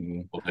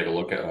 Ooh. We'll take a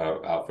look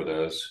out for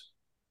those.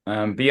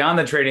 Beyond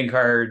the trading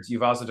cards,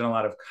 you've also done a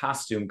lot of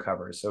costume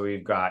covers. So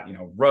we've got,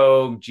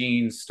 Rogue,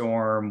 Jean,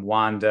 Storm,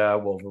 Wanda,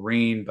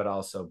 Wolverine, but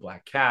also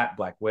Black Cat,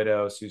 Black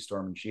Widow, Sue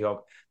Storm, and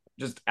She-Hulk.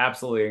 Just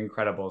absolutely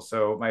incredible.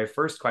 So my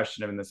first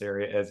question in this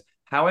area is,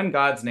 how in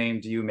God's name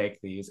do you make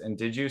these? And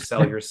did you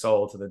sell your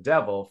soul to the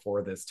devil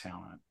for this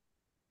talent?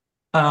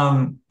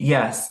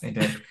 Yes, I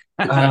did.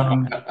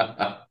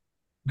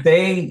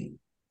 They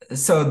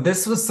so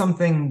this was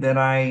something that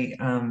I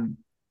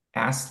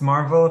asked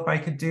Marvel if I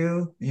could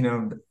do.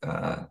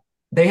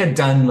 They had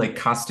done like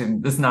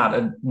costume. This is not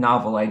a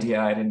novel idea.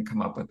 I didn't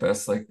come up with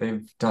this. Like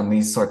they've done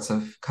these sorts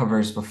of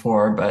covers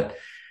before, but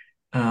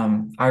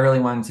I really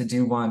wanted to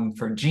do one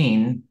for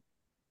Jean.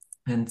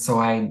 And so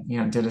I,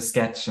 did a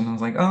sketch and I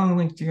was like, oh,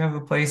 like, do you have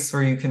a place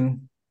where you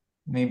can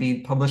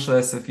maybe publish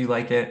this if you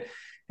like it?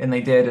 And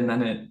they did. And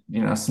then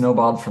it,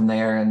 snowballed from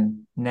there.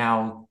 And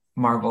now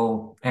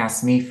Marvel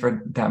asked me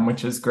for them,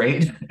 which is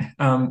great.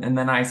 And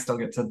then I still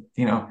get to,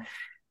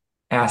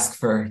 ask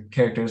for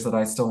characters that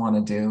I still want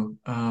to do.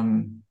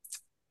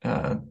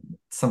 Uh,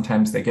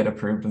 Sometimes they get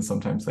approved and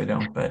sometimes they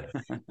don't. But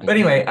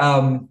anyway,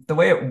 the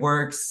way it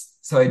works,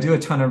 so I do a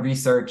ton of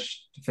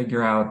research to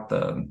figure out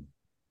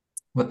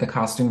what the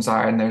costumes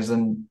are. And there's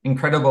an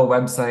incredible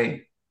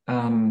website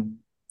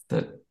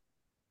that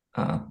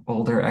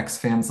older X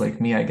fans like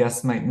me, I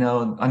guess, might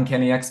know,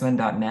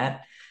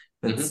 uncannyxmen.net,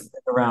 that's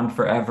been around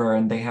forever.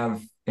 And they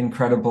have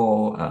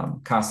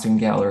incredible costume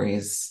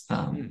galleries.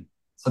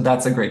 So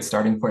that's a great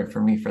starting point for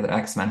me for the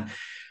X-Men.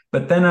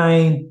 But then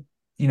I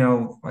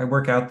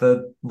work out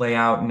the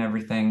layout and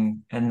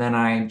everything, and then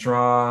I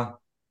draw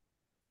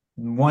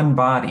one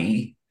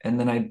body, and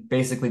then I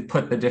basically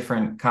put the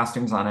different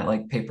costumes on it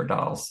like paper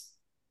dolls.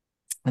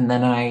 And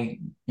then I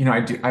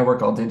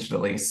work all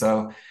digitally.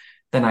 So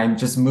then I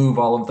just move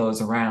all of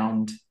those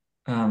around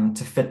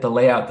to fit the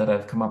layout that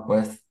I've come up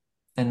with.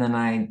 And then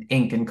I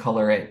ink and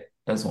color it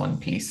as one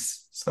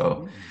piece.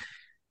 So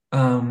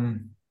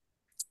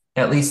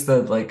at least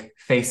the like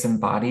face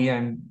and body,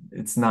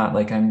 it's not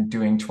like I'm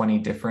doing 20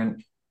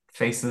 different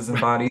faces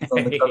and bodies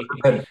on the cover,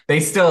 but they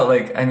still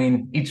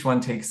each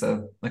one takes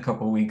a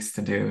couple weeks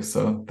to do.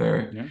 So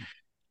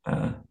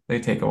they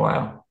take a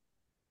while.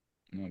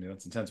 Oh,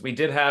 that's intense. We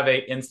did have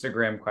a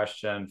Instagram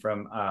question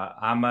from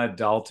Amma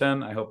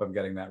Dalton. I hope I'm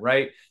getting that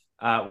right.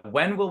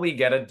 When will we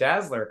get a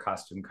Dazzler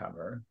costume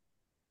cover?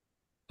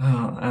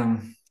 Oh,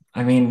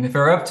 if it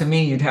were up to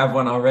me, you'd have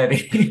one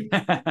already.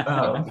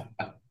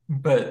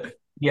 But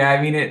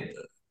yeah,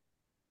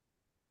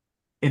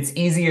 it's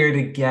easier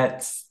to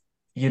get,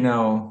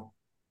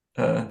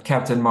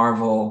 Captain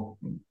Marvel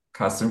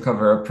costume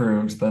cover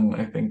approved than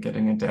I think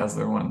getting a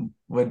Dazzler one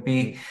would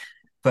be.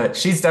 But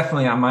she's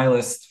definitely on my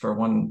list for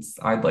ones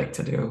I'd like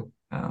to do.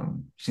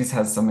 She's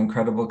has some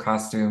incredible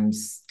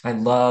costumes. I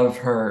love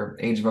her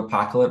Age of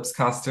Apocalypse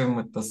costume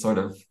with the sort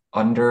of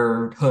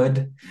under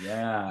hood.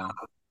 Yeah.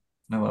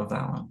 I love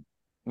that one.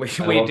 We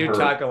do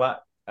talk a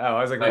lot. Oh,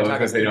 I was like, we talk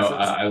because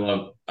I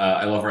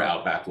love her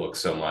Outback look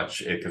so much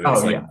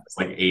because it's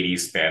like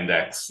 80s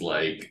spandex,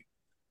 like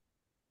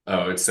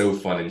it's so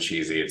fun and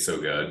cheesy. It's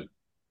so good.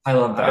 I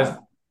love that.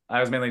 I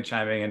was mainly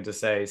chiming in to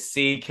say,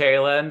 see,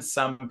 Khelan,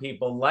 some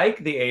people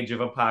like the Age of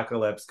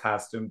Apocalypse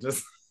costume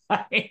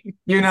design.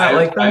 You're not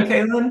like them,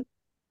 Khelan?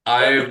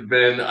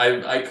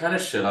 I kind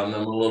of shit on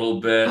them a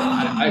little bit.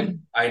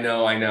 I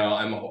know. I'm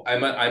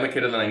a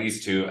kid of the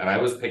 90s too, and I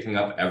was picking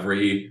up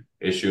every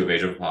issue of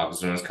Age of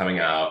Apocalypse when it was coming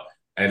out.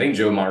 And I think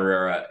Joe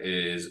Madureira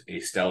is a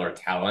stellar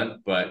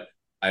talent, but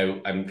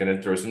I'm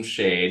gonna throw some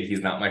shade.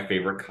 He's not my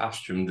favorite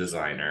costume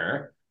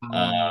designer.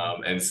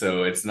 And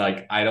so it's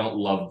like I don't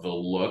love the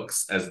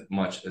looks as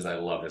much as I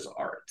love his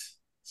art.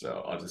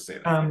 So I'll just say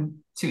that.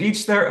 To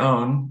each their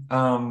own.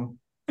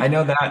 I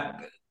know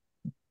that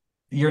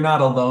you're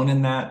not alone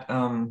in that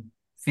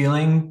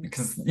feeling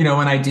because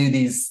when I do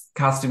these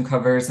costume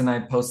covers and I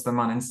post them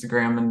on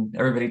Instagram and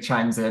everybody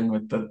chimes in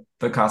with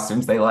the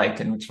costumes they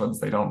like and which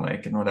ones they don't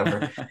like and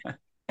whatever.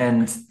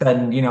 And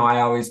then I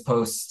always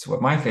post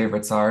what my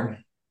favorites are.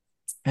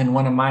 And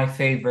one of my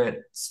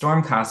favorite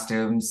Storm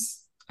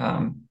costumes,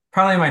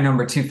 probably my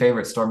number 2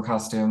 favorite Storm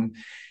costume,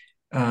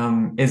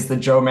 is the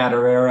Joe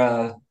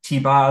Madureira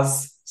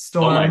T-Boz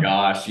Storm. Oh my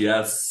gosh,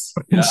 yes.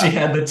 Yeah. She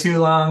had the 2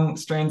 long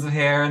strands of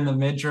hair and the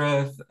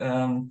midriff.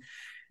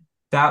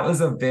 That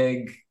was a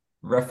big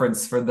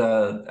reference for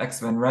the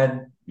X-Men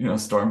Red,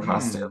 Storm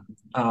costume.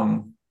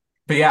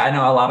 But yeah, I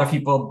know a lot of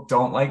people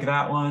don't like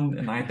that one,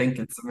 and I think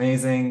it's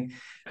amazing.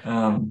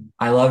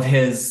 I love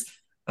his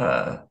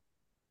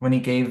when he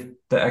gave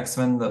the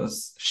X-Men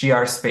those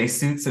Shi'ar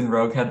spacesuits and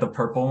Rogue had the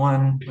purple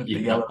one with the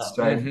yellow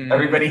stripe.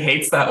 Everybody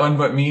hates that one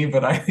but me,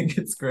 but I think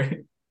it's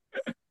great.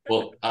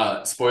 Well,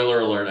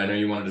 spoiler alert, I know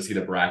you wanted to see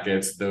the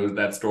brackets.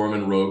 That Storm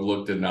and Rogue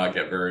look did not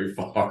get very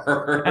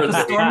far.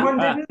 The Storm one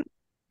didn't?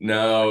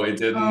 No, it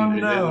didn't. Oh,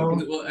 no. It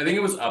didn't. Well, I think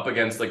it was up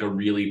against like a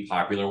really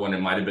popular one. It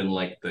might have been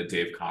like the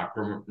Dave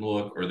Cockrum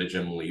look or the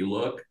Jim Lee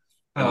look.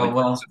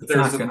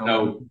 There's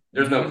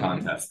no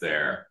contest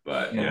there,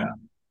 but yeah.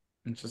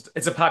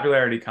 It's a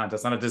popularity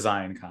contest, not a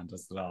design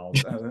contest at all.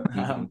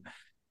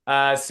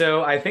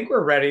 So I think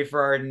we're ready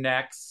for our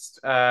next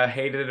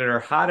Hated It or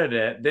Hotted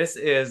It. This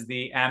is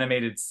the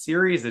animated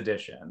series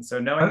edition. So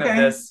knowing that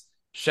this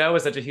show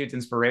is such a huge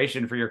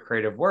inspiration for your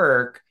creative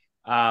work,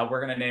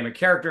 we're going to name a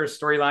character,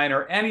 storyline,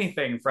 or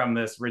anything from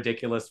this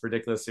ridiculous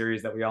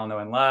series that we all know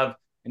and love.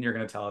 And you're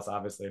going to tell us,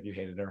 obviously, if you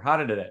hated it or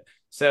hated it.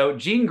 So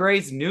Jean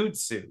Grey's nude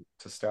suit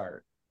to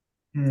start.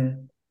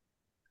 Sorry,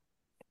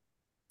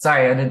 I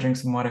had to drink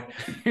some water.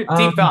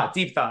 Deep thought,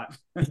 deep thought.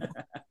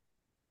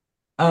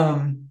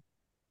 Um,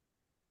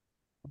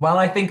 while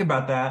I think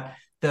about that,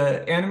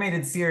 the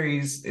animated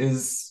series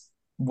is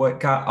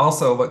what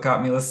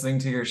got me listening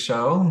to your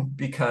show,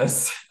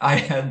 because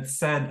I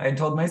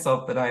told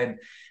myself that I've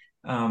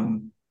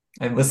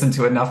listened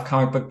to enough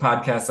comic book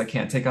podcasts. I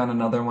can't take on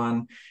another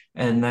one.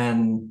 And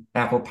then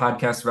Apple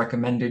Podcasts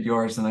recommended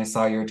yours, and I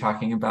saw you were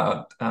talking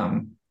about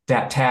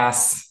dat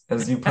TAS,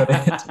 as you put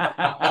it.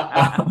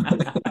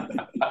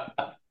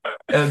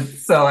 And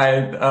so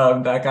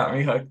that got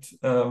me hooked.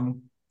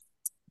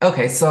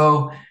 Okay,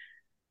 so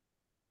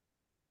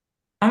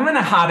I'm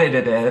gonna hot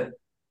edit it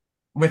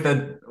with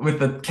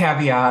a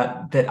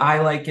caveat that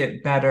I like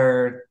it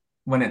better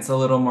when it's a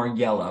little more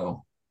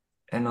yellow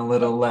and a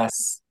little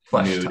less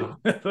flesh tone.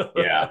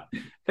 Yeah.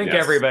 I think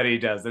everybody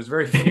does. There's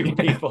very few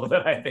people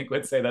that I think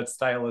would say that's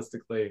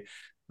stylistically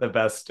the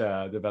best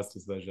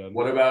decision.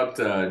 What about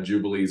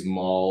Jubilee's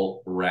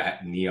mall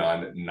rat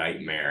neon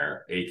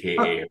nightmare, aka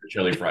the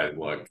chili fried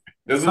look?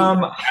 This is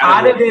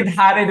hotted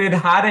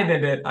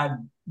it.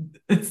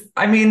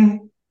 I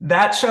mean,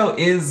 that show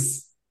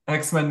is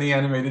X-Men the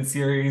animated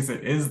series.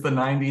 It is the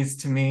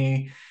 90s to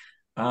me.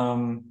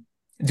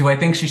 Do I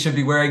think she should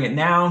be wearing it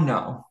now?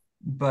 No.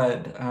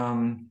 But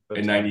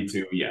in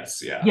 92,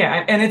 yes, yeah.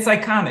 Yeah, and it's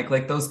iconic.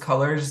 Like those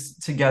colors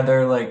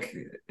together, like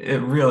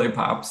it really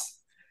pops.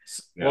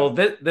 Yeah. Well,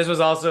 this was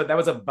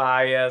a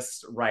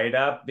biased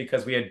write-up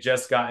because we had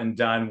just gotten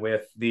done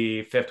with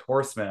the Fifth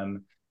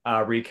Horseman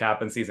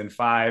recap in season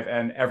 5,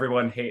 and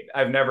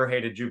I've never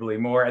hated Jubilee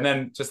more. And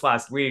then just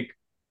last week,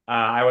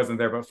 I wasn't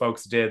there, but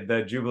folks did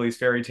the Jubilee's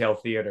Fairy Tale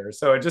Theater.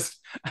 So I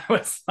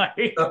was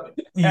like,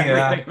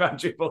 everything about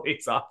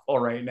Jubilee's awful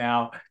right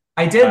now.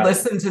 I did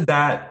listen to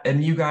that,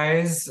 and you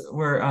guys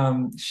were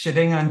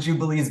shitting on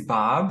Jubilee's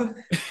Bob,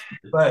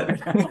 but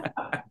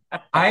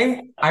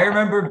I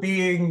remember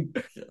being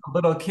a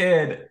little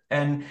kid,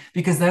 and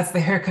because that's the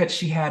haircut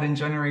she had in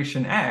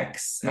Generation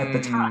X at the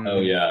time. Oh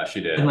yeah,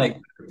 she did. And like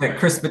that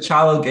Chris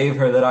Bachalo gave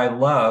her that I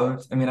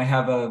loved. I mean, I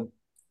have a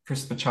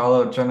Chris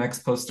Bachalo Gen X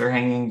poster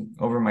hanging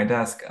over my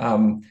desk.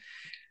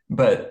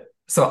 But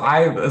so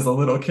I, as a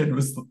little kid,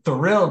 was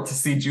thrilled to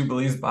see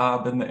Jubilee's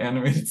Bob in the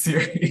animated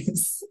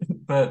series,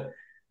 but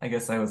I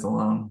guess I was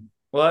alone.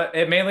 Well,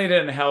 it mainly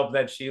didn't help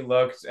that she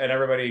looked, and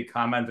everybody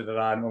commented it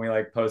on when we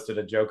like posted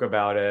a joke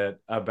about it,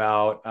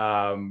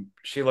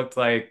 she looked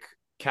like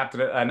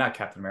not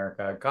Captain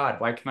America. God,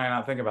 why can I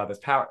not think about this?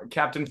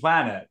 Captain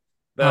Planet,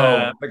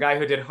 the guy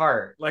who did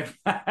Heart. Like,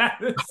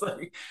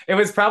 it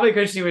was probably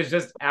because she was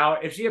just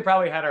out. If she had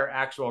probably had her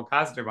actual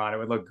costume on, it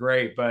would look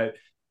great, but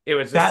it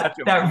was just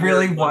that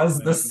really was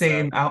the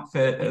same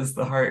outfit as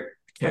the Heart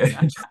kid.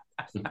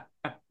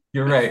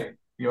 You're right.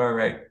 You are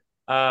right.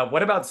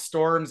 What about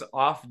Storm's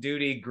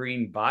off-duty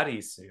green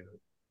bodysuit?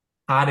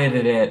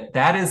 Hoteded it.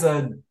 That is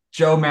a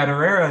Joe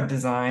Madureira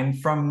design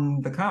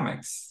from the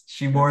comics.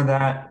 She wore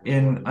that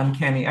in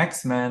Uncanny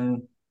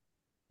X-Men.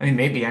 I mean,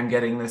 maybe I'm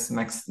getting this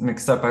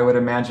mixed up. I would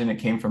imagine it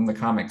came from the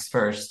comics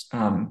first.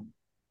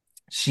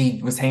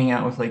 She was hanging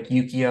out with like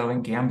Yukio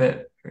and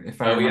Gambit,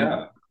 if I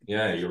remember.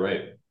 Yeah, you're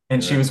right.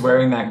 And she was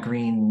wearing that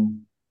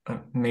green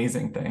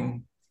amazing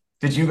thing.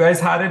 Did you guys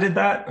hotted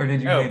that, or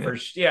did you hate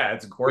it? Yeah,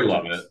 it's gorgeous. We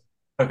love it.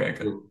 Okay,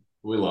 good.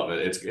 We love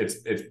it.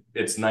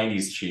 It's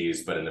 90s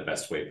cheese, but in the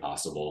best way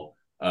possible.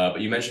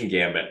 But you mentioned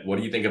Gambit. What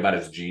do you think about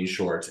his jean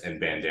shorts and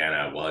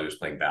bandana while he was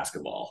playing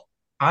basketball?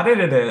 Hotted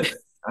it.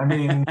 I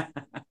mean,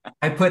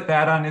 I put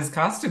that on his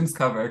costumes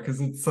cover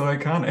because it's so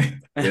iconic.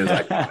 It is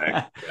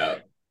iconic.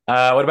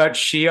 Yeah. What about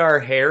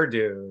Shi'ar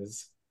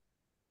hairdos?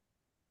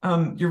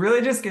 You're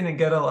really just gonna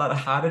get a lot of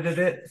hotted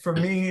it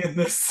from me in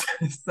this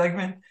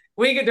segment.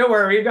 Don't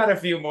worry, we've got a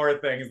few more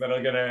things that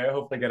are gonna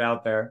hopefully get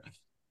out there.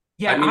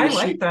 Yeah, I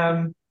like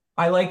them.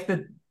 I like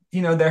that,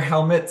 their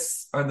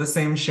helmets are the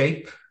same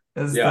shape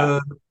as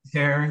the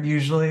hair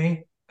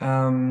usually.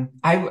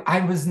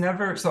 I was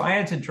never, so I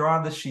had to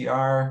draw the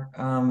Shi'ar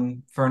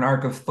for an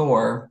arc of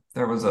Thor.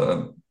 There was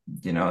a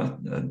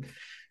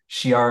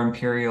Shi'ar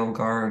Imperial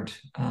Guard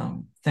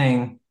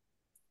thing.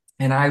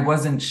 And I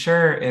wasn't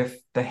sure if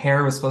the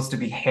hair was supposed to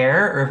be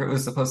hair or if it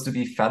was supposed to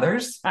be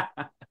feathers.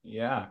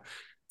 Yeah.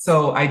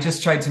 So I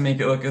just tried to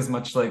make it look as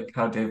much like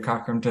how Dave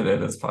Cockrum did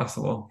it as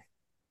possible.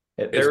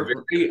 It's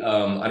very,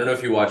 I don't know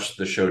if you watched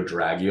the show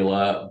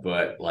Dragula,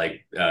 but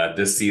like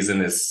this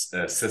season is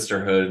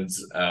Sisterhood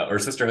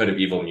of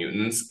Evil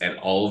Mutants, and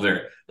all of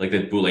their, like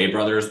the Boulet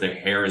brothers, their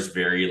hair is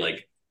very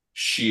like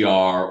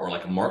Shi'ar or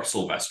like Mark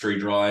Silvestri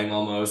drawing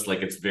almost.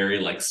 Like it's very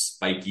like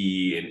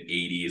spiky and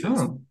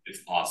 80s.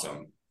 It's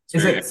awesome.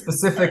 Is it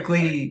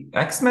specifically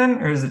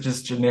X-Men, or is it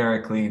just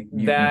generically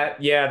that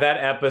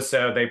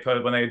episode they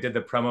put when they did the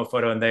promo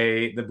photo and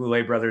the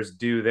Boulet brothers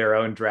do their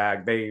own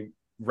drag, they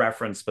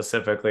referenced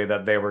specifically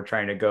that they were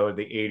trying to go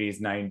the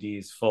 80s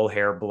 90s full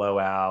hair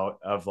blowout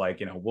of like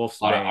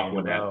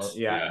Wolfsbane.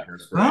 Yeah.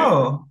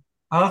 Oh,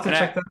 I'll have to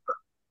check that out.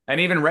 And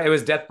even it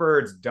was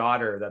Deathbird's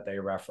daughter that they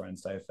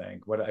referenced, I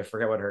think. I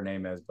forget what her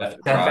name is, but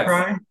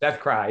Deathcry?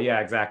 Deathcry, yeah,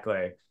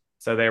 exactly.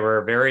 So they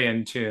were very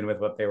in tune with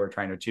what they were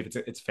trying to achieve.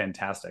 It's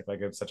fantastic.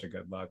 Like it's such a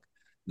good look.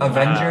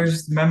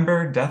 Avengers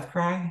member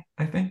Deathcry,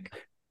 I think.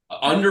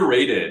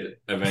 Underrated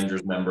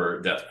Avengers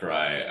member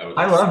Deathcry.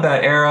 I love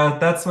that era.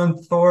 That's when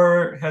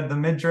Thor had the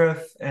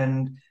midriff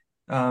and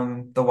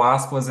the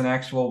Wasp was an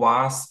actual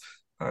wasp.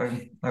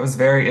 I was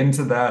very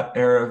into that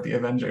era of the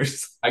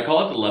Avengers. I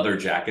call it the leather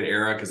jacket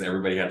era because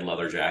everybody had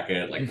leather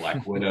jacket, like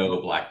Black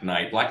Widow, Black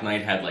Knight. Black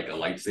Knight had like a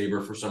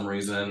lightsaber for some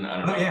reason. I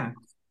don't know. Yeah.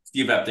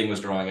 Steve Epting was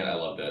drawing it. I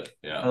loved it.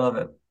 Yeah. I love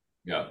it.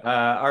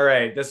 Yeah. All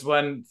right. This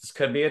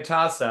could be a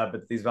toss-up,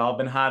 but these have all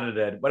been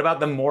hotted. What about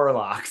the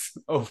Morlocks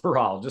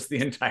overall? Just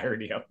the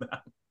entirety of them.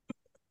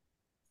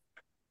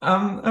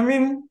 I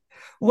mean,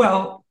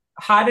 well,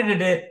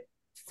 Hoteded It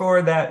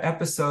for that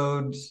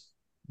episode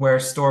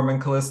where Storm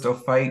and Callisto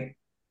fight.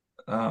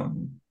 I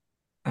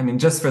mean,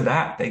 just for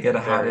that, they get a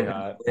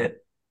Hoteded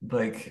It.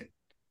 Like,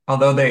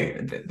 although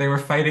they were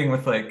fighting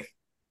with like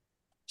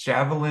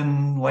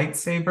javelin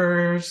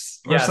lightsabers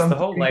or yes, something.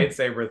 The whole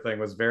lightsaber thing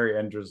was very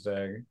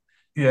interesting.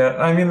 Yeah,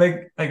 I mean,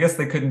 like I guess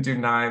they couldn't do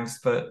knives,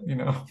 but you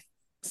know.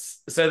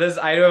 So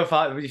I do have a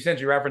follow.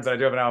 Since you referenced it, I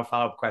do have a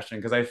follow-up question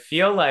because I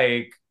feel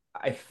like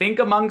I think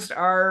amongst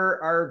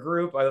our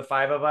group, or the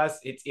five of us,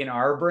 it's in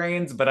our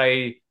brains, but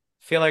I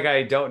feel like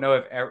I don't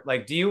know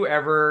if do you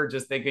ever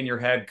just think in your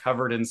head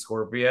covered in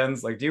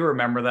scorpions? Like, do you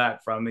remember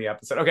that from the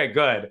episode? Okay,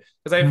 good.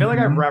 Because I feel like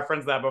I've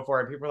referenced that before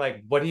and people are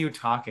like, what are you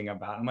talking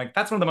about? I'm like,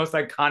 that's one of the most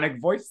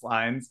iconic voice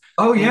lines.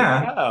 Oh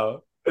yeah.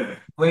 The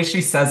way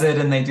she says it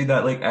and they do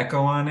that like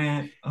echo on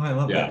it. Oh, I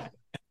love it.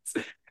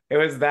 It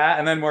was that.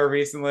 And then more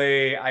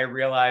recently, I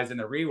realized in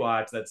the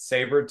rewatch that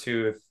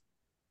Sabretooth,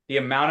 the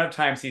amount of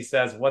times he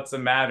says, what's the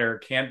matter?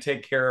 Can't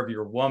take care of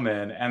your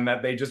woman. And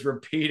that they just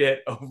repeat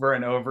it over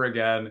and over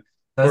again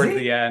towards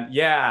the end.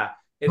 Yeah.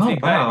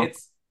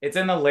 It's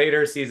in the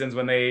later seasons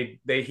when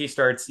he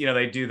starts,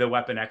 they do the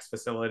Weapon X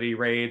facility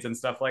raids and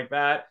stuff like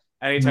that.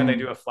 Anytime they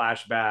do a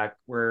flashback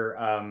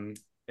where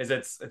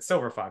it's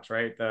Silver Fox,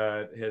 right?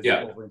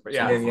 Yeah.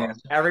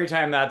 Every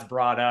time that's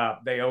brought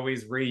up, they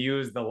always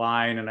reuse the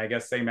line and I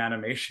guess same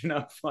animation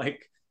of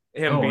like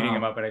him beating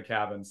him up in a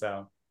cabin.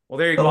 So well,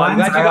 there you go. I'm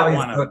glad you got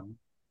one of them.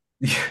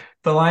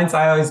 The lines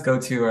I always go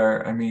to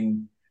are, I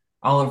mean,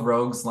 all of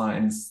Rogue's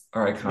lines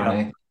are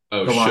iconic. Yep.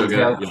 Oh, the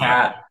Sugar,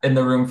 cat in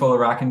the room full of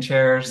rocking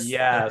chairs.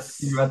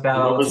 Yes.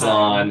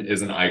 Robazon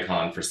is an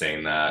icon for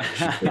saying that.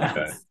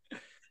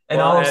 And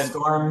all of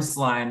Storm's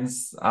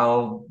lines,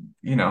 I'll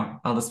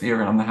just be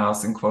around the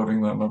house and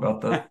quoting them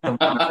about the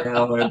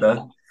monorail or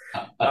the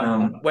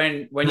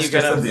when you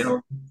get up.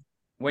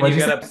 When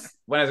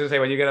I was gonna say,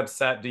 when you get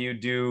upset, do you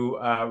do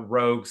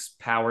Rogue's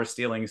power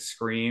stealing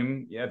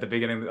scream at the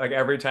beginning? Like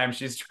every time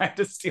she's trying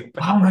to steal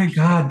power. Oh my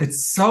God,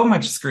 it's so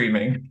much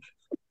screaming.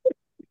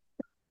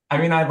 I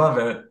mean, I love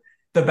it.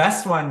 The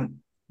best one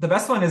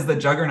is the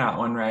Juggernaut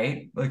one,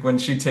 right? Like when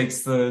she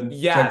takes the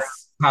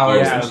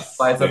powers and she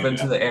flies up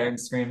into the air and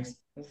screams.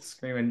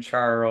 Screaming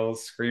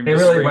Charles, screaming. They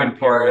really went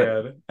for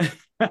it.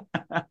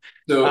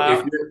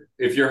 So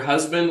if your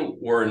husband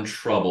were in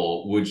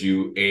trouble, would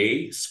you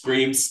A,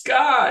 scream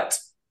Scott,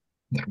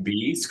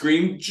 B,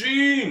 scream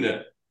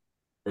Jean,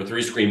 or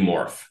 3, scream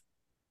Morph?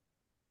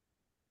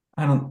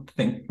 I don't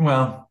think,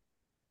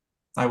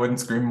 I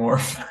wouldn't scream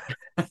Morph.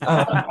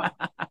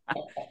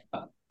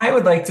 I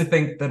would like to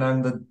think that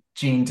I'm the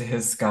Jean to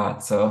his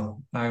Scott,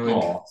 so I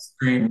would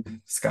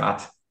scream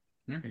Scott.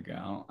 There you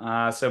go.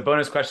 So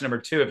bonus question number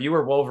 2, if you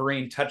were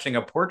Wolverine touching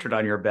a portrait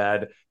on your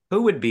bed,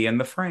 who would be in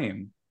the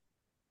frame?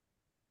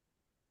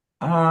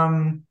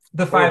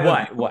 The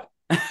five. What?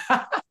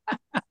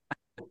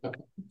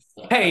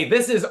 Hey,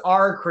 this is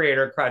our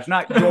creator crush,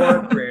 not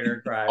your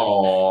creator crush.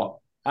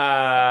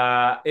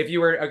 If you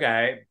were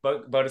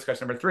bonus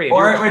question number 3.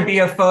 Or it would be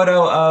a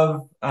photo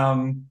of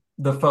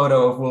the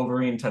photo of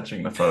Wolverine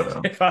touching the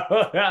photo.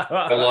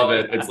 I love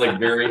it. It's like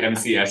very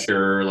MC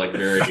Escher, like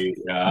very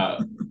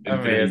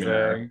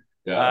amazing.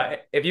 Yeah.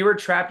 If you were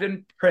trapped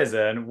in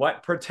prison,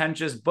 what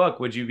pretentious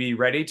book would you be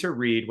ready to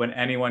read when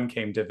anyone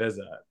came to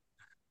visit?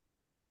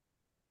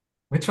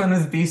 Which one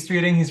is Beast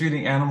reading? He's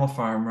reading Animal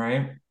Farm,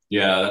 right?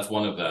 Yeah, that's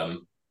one of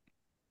them.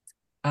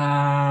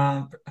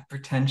 A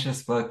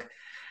pretentious book.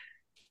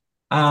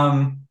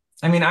 I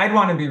mean, I'd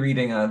want to be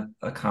reading a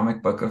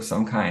comic book of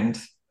some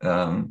kind.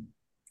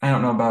 I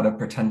don't know about a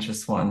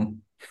pretentious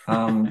one.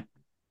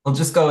 We'll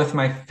just go with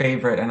my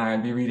favorite, and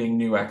I'd be reading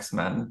New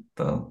X-Men,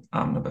 the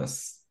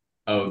omnibus.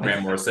 Oh,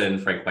 Grant Morrison,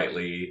 Frank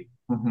Whiteley.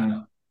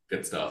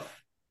 Good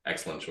stuff.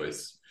 Excellent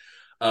choice.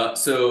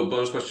 So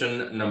bonus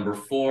question number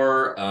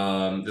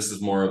 4. This is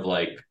more of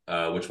like,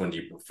 which one do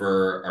you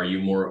prefer? Are you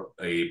more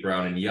a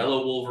brown and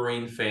yellow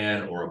Wolverine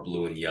fan or a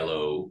blue and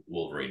yellow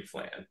Wolverine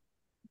fan?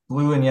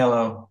 Blue and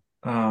yellow.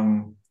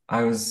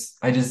 I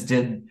just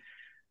did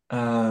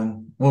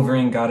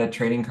Wolverine got a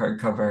trading card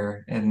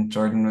cover and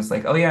Jordan was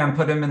like, oh yeah, and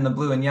put him in the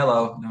blue and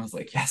yellow. And I was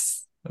like,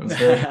 yes, that was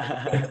very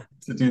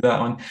to do that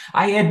one.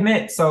 I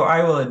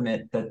will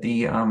admit that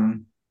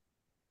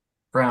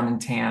brown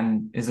and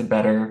tan is a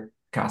better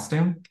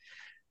costume.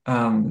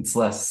 It's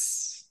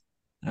less,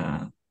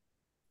 I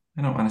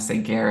don't want to say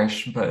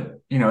garish,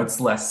 but it's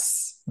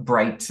less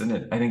bright,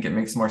 and I think it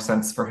makes more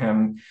sense for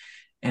him.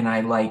 And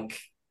I like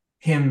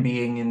him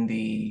being in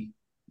the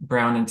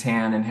brown and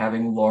tan and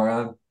having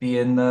Laura be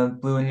in the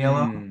blue and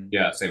yellow.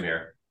 Yeah, same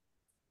here.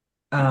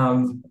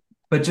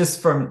 But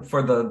just for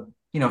the,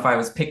 if I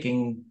was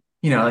picking,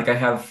 like I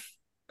have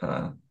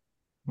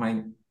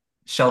my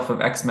shelf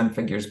of X-Men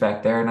figures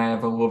back there, and I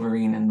have a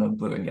Wolverine in the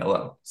blue and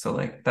yellow. So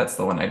like that's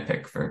the one I'd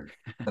pick for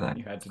that.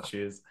 You had to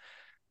choose.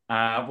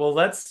 Well,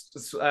 let's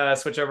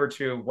switch over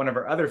to one of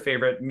our other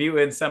favorite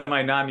mutant,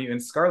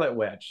 semi-non-mutant, Scarlet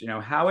Witch.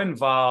 How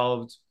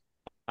involved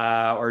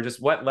or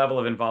just what level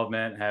of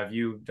involvement have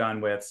you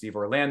done with Steve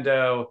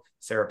Orlando,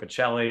 Sarah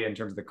Pichelli in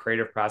terms of the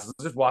creative process?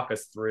 Just walk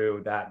us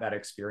through that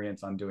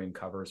experience on doing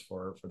covers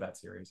for that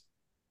series.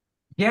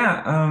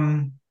 Yeah,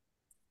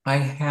 I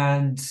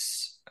had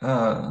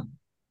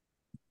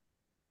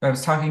I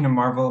was talking to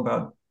Marvel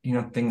about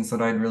things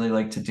that I'd really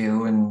like to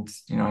do, and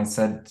I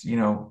said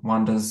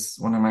Wanda's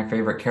one of my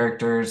favorite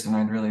characters, and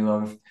I'd really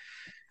love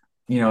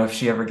if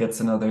she ever gets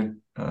another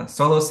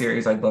solo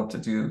series, I'd love to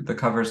do the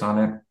covers on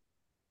it.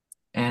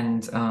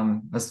 And I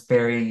was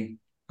very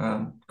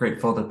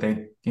grateful that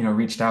they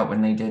reached out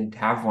when they did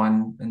have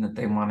one, and that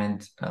they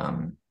wanted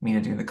me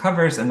to do the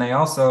covers. And they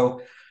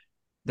also,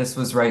 this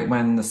was right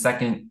when the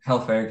second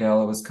Hellfire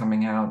Gala was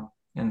coming out,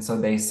 and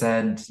so they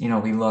said,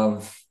 we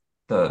love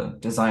the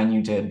design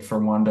you did for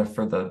Wanda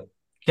for the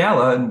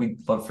gala, and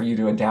we'd love for you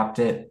to adapt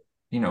it,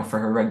 for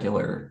her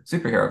regular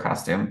superhero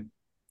costume.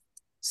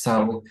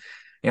 So,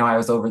 I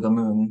was over the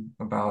moon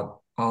about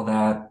all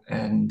that,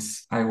 and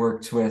I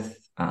worked with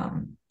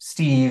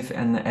Steve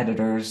and the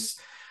editors.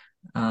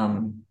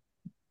 The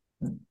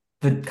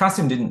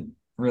costume didn't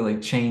really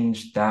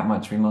change that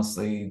much. We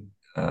mostly,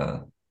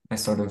 I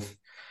sort of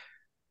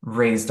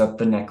raised up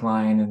the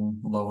neckline and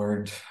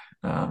lowered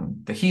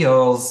the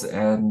heels,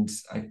 and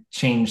I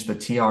changed the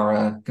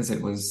tiara because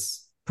it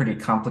was pretty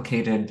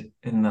complicated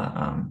in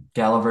the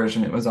gala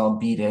version. It was all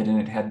beaded, and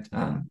it had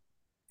kind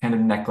of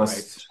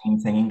necklace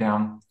chains hanging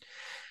down.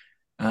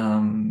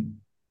 And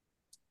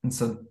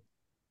so,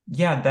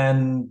 yeah,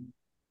 then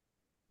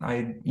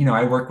I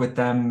work with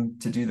them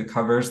to do the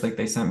covers. Like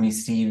they sent me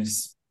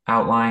Steve's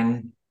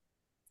outline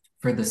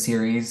for the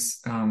series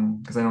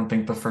because I don't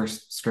think the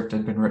first script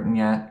had been written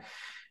yet.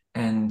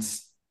 And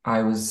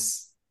I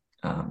was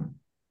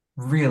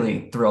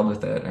really thrilled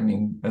with it. I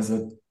mean, as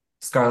a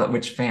Scarlet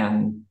Witch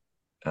fan,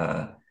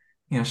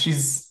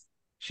 she's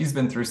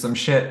been through some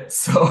shit.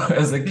 So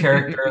as a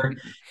character,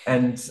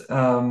 and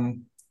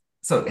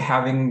so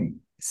having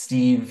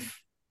Steve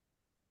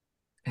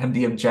had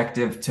the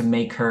objective to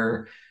make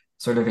her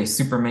sort of a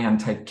Superman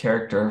type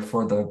character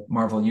for the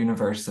Marvel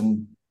universe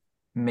and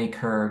make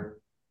her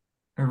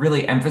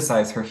really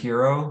emphasize her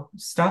hero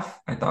stuff,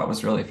 I thought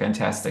was really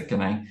fantastic.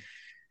 And I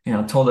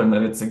told him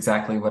that it's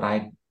exactly what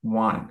I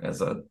want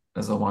as a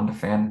Wanda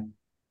fan.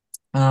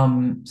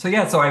 So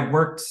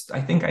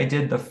I think I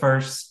did the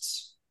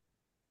first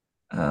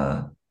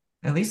at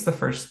least the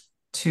first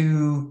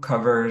two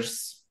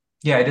covers.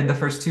 Yeah, I did the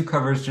first two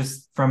covers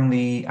just from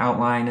the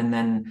outline, and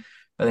then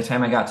by the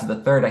time I got to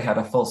the third, I had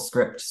a full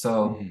script.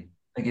 So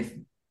like if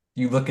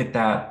you look at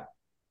that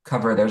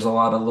cover, there's a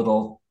lot of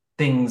little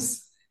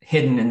things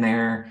hidden in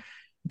there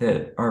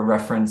that are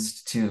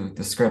referenced to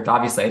the script.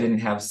 Obviously, I didn't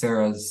have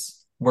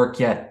Sarah's work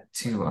yet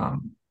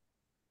to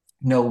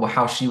know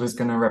how she was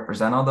going to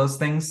represent all those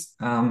things.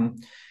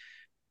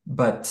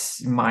 But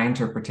my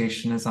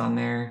interpretation is on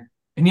there.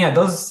 And yeah,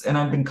 and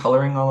I've been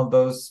coloring all of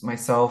those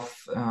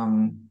myself.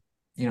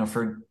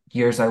 For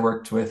years I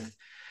worked with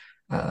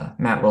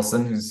Matt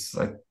Wilson, who's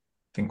I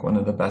think one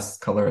of the best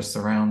colorists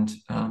around.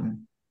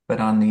 But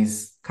on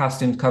these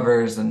costume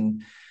covers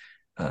and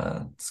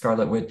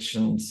Scarlet Witch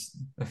and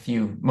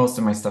most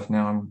of my stuff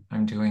now,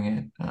 I'm doing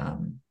it.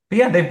 But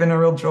yeah, they've been a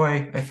real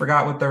joy. I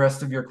forgot what the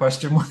rest of your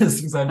question was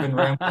because I've been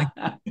rambling.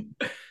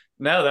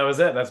 No, that was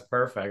it. That's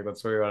perfect.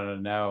 That's what we wanted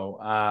to know.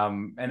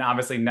 And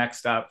obviously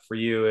next up for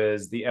you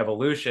is the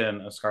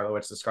evolution of Scarlet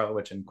Witch, the Scarlet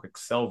Witch and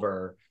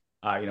Quicksilver.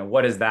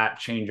 What has that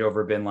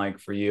changeover been like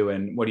for you,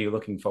 and what are you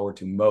looking forward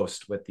to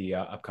most with the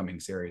upcoming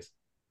series?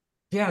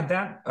 Yeah,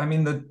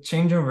 the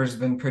changeover has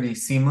been pretty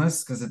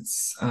seamless because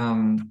it's,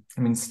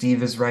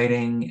 Steve is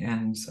writing,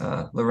 and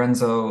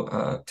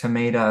Lorenzo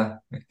Tomeda,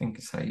 I think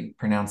is how you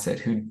pronounce it,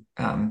 who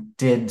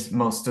did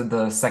most of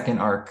the second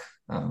arc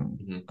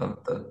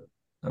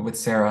with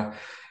Sarah.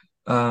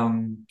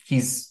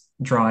 He's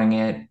drawing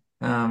it.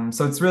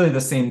 So it's really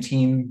the same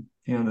team,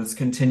 that's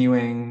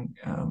continuing.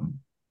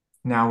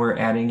 Now we're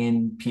adding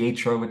in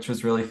Pietro, which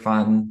was really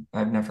fun.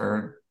 I've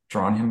never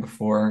drawn him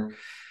before.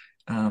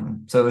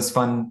 So it was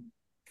fun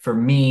for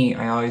me.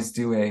 I always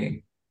do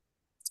a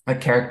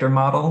character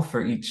model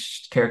for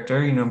each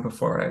character,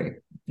 before I,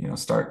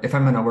 start, if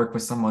I'm going to work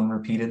with someone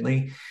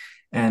repeatedly.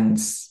 And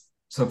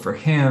so for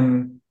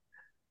him,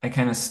 I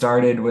kind of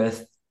started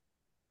with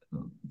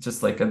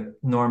just like a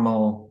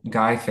normal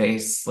guy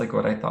face, like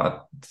what I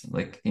thought,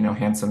 like,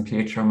 handsome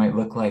Pietro might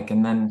look like.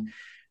 And then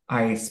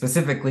I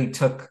specifically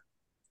took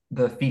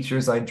the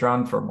features I'd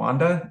drawn for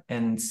Wanda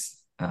and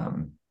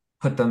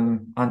put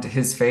them onto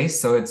his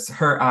face. So it's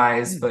her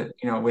eyes, but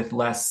with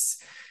less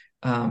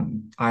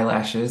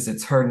eyelashes.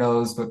 It's her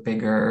nose, but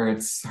bigger.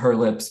 It's her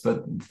lips,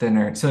 but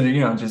thinner. So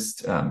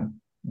just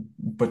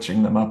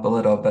butching them up a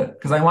little bit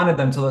because I wanted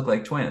them to look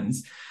like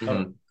twins.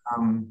 Mhm.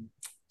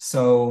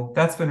 So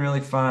that's been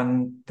really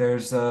fun.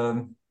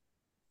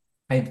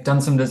 I've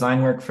done some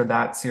design work for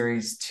that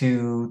series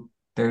too.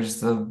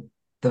 There's the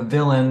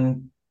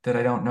villain that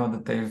I don't know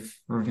that they've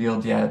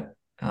revealed yet,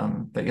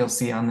 that you'll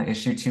see on the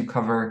issue 2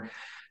 cover.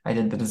 I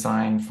did the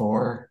design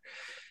for.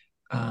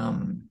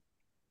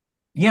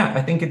 Yeah,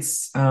 I think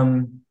it's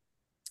going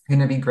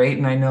to be great,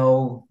 and I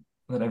know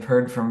that I've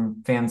heard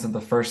from fans of the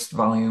first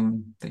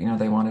volume that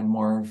they wanted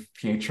more of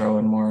Pietro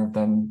and more of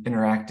them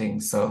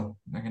interacting, so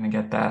they're going to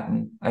get that.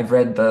 And I've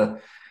read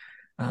the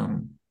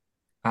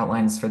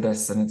outlines for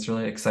this, and it's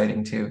really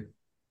exciting too.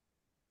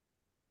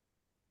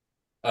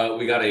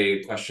 We got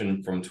a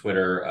question from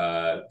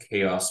Twitter.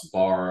 Chaos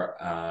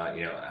Bar,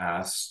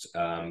 asked,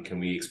 can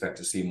we expect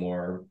to see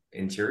more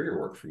interior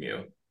work from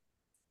you?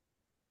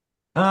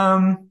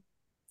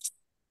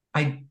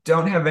 I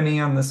don't have any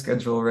on the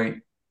schedule right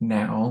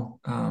now.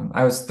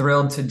 I was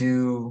thrilled to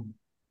do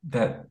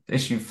that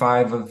issue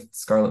 5 of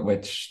Scarlet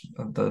Witch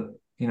of the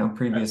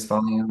previous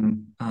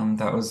volume.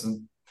 That was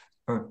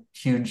a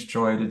huge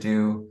joy to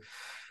do.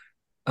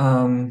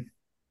 I'd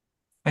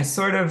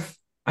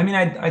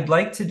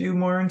like to do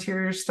more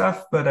interior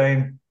stuff, but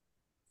I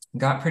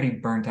got pretty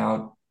burnt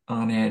out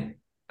on it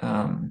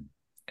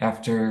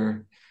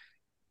after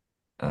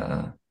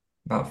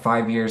about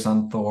 5 years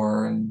on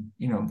Thor, and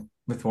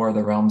with War of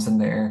the Realms in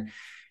there.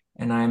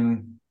 And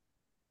I'm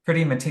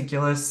pretty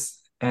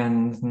meticulous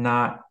and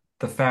not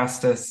the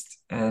fastest,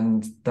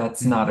 and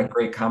that's not a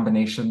great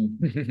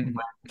combination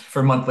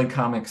for monthly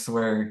comics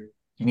where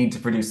you need to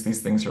produce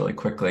these things really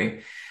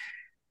quickly.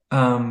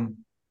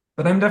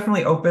 But I'm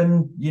definitely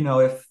open,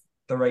 if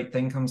the right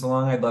thing comes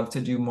along. I'd love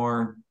to do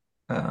more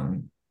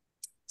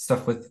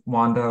stuff with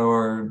Wanda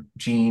or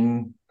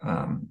Jean,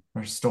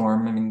 or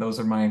Storm. I mean,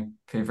 those are my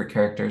favorite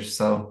characters,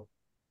 so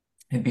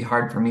it'd be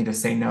hard for me to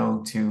say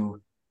no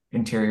to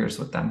interiors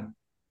with them.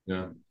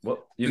 Yeah.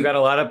 Well, you've got a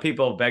lot of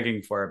people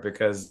begging for it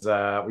because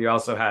we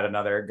also had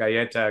another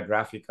Galleta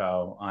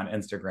Grafico on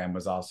Instagram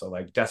was also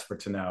like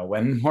desperate to know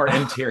when more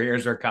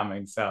interiors are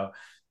coming. So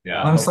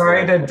yeah, I'm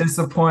sorry to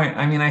disappoint.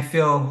 I mean, I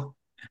feel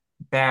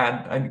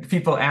bad.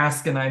 People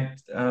ask, and I'm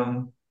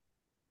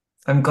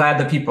glad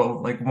that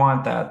people like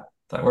want that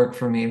work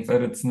for me,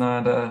 but it's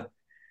not at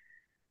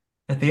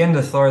the end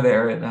of Thor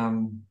there,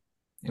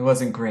 it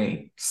wasn't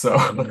great. So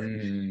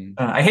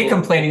I hate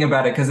complaining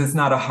about it because it's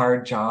not a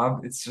hard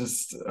job. It's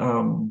just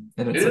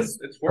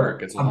it's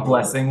work. It's a a lot of work.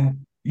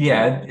 blessing.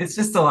 Yeah, it's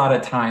just a lot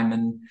of time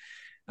and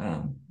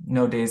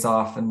no days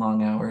off and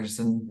long hours.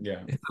 And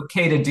it's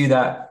okay to do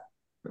that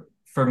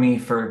for me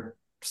for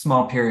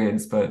small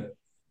periods, but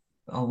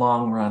a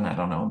long run, I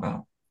don't know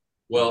about.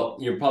 Well,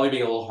 you're probably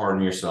being a little hard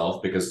on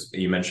yourself because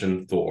you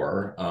mentioned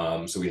Thor.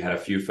 So we had a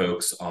few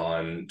folks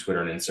on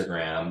Twitter and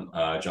Instagram.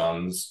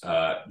 John's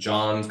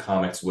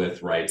Comics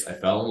With writes, I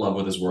fell in love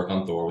with his work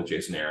on Thor with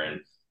Jason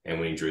Aaron, and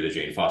when he drew the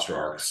Jane Foster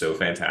arc, so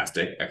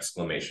fantastic!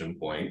 Exclamation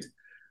point.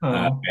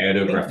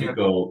 Edo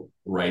Grafico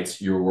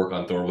writes, your work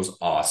on Thor was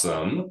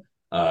awesome.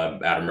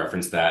 Adam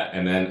referenced that.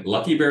 And then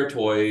Lucky Bear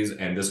Toys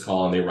and this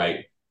column, they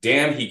write,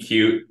 damn, he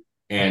cute.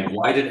 And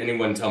why did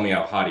anyone tell me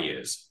how hot he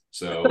is?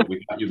 So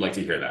we thought you'd like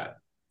to hear that.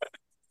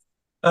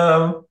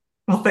 Well,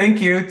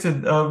 thank you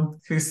to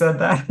who said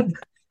that.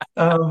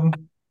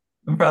 I'm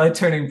probably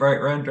turning bright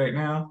red right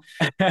now.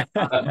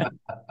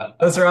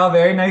 Those are all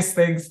very nice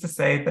things to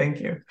say.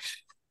 Thank you.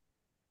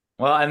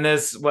 Well, and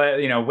this,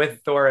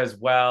 with Thor as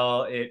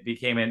well, it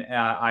became an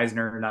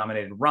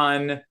Eisner-nominated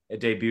run.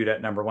 It debuted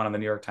at #1 on the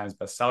New York Times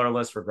bestseller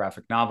list for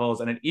graphic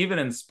novels, and it even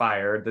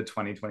inspired the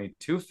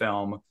 2022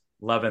 film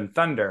Love and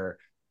Thunder.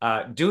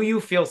 Do you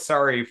feel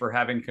sorry for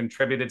having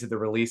contributed to the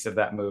release of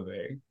that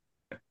movie?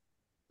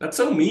 That's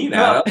so mean,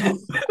 Adam.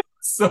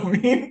 So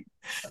mean.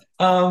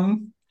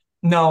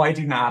 No, I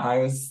do not. I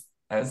was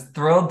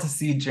thrilled to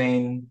see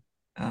Jane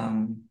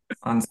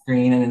on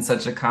screen and in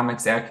such a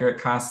comics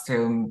accurate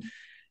costume,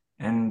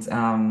 and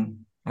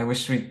I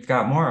wish we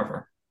got more of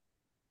her.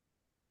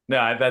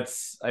 No,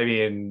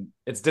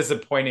 it's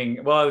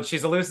disappointing. Well,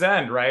 she's a loose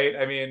end, right?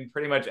 I mean,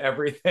 pretty much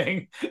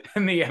everything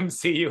in the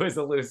MCU is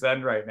a loose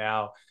end right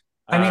now.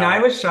 I mean, I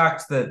was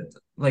shocked that,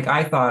 like,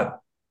 I thought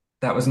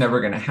that was never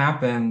going to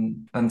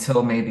happen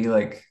until maybe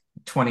like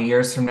 20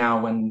 years from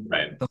now when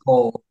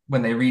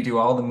when they redo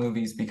all the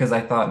movies, because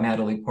I thought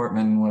Natalie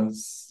Portman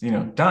was,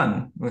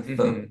 done with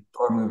the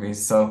Thor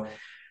movies. So,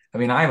 I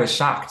mean, I was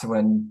shocked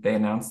when they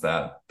announced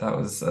that. That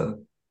was a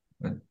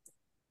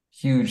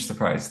huge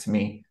surprise to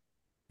me.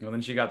 Well,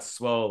 then she got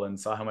swole and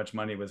saw how much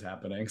money was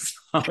happening.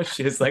 So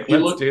she's like,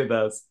 let's do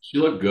this. She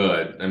looked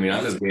good. I mean,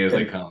 I'm as gay as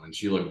they come, and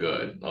she looked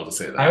good. I'll just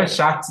say that. I was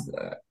shocked.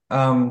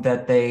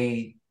 that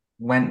they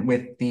went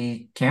with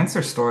the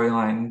cancer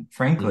storyline,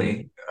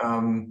 frankly.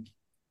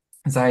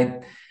 'Cause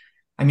I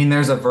mean,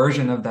 there's a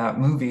version of that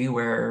movie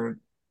where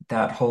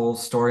that whole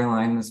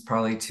storyline was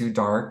probably too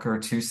dark or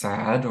too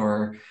sad,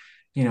 or,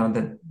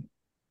 that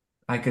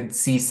I could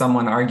see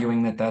someone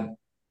arguing that that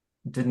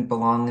didn't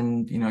belong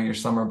in, your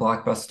summer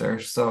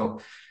blockbuster.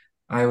 So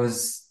I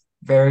was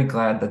very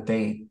glad that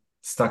they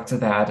stuck to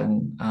that.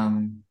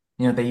 And,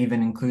 they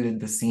even included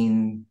the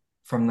scene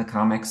from the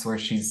comics where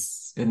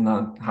she's in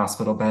the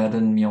hospital bed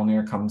and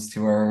Mjolnir comes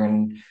to her.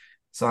 And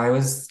so I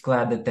was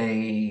glad that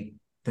they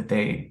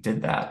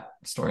did that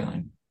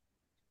storyline.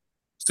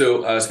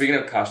 So, speaking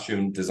of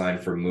costume design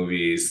for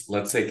movies,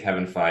 let's say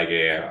Kevin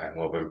Feige, I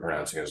hope I'm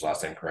pronouncing his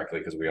last name correctly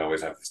because we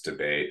always have this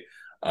debate,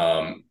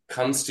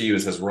 comes to you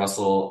and says,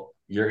 Russell,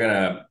 you're going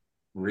to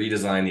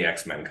redesign the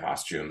X-Men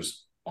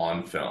costumes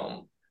on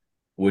film.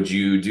 Would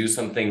you do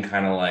something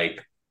kind of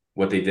like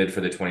what they did for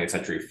the 20th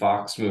Century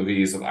Fox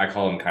movies? I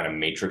call them kind of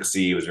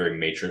Matrix-y. It was very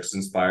Matrix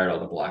inspired, all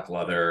the black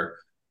leather.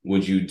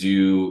 Would you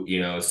do,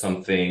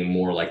 something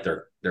more like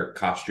their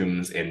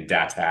costumes in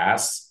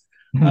Das?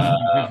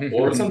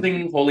 Or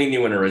something wholly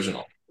new and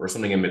original, or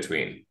something in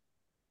between.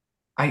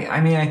 I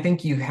mean, I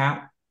think you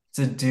have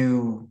to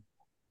do,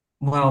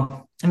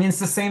 well, I mean, it's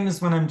the same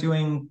as when I'm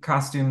doing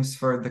costumes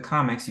for the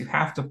comics. You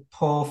have to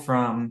pull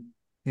from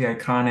the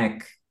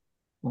iconic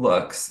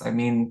looks. I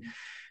mean,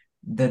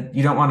 that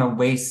you don't want to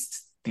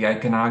waste the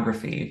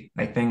iconography.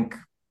 I think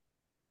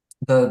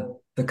the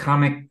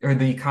comic or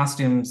the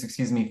costumes,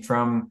 excuse me,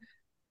 from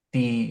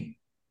the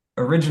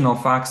original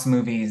Fox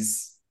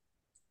movies,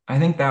 I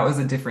think that was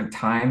a different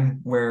time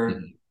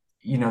where,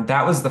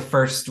 that was the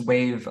first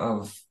wave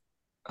of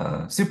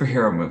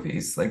superhero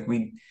movies.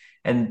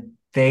 And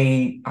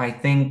I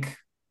think,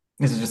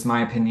 this is just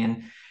my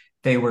opinion,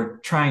 they were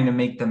trying to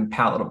make them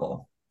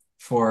palatable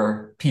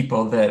for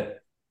people that,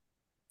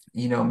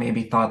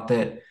 maybe thought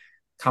that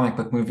comic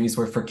book movies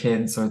were for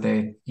kids, or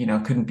they,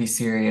 couldn't be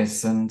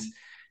serious. And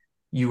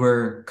you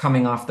were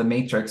coming off The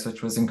Matrix,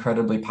 which was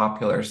incredibly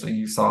popular. So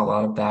you saw a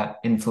lot of that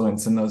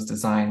influence in those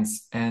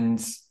designs.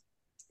 And,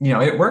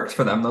 it worked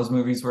for them. Those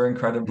movies were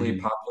incredibly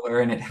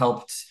popular, and it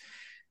helped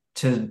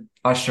to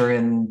usher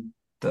in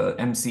the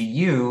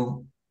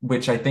MCU,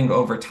 which I think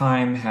over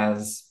time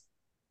has,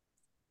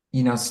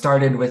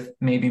 started with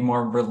maybe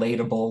more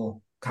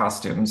relatable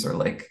costumes, or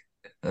like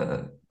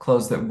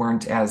clothes that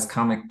weren't as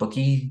comic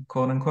booky,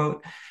 quote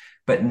unquote.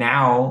 But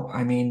now,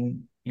 I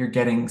mean, you're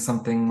getting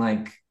something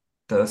like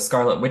the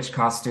Scarlet Witch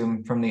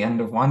costume from the end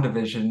of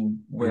WandaVision,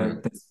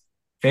 where it's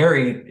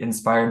very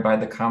inspired by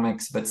the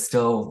comics, but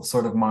still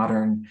sort of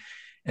modern.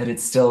 And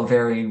it's still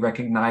very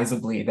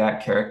recognizably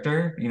that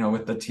character,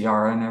 with the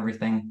tiara and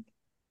everything.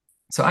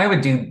 So I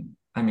would do,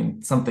 I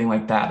mean, something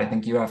like that. I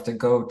think you have to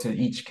go to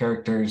each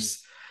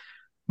character's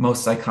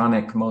most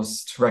iconic,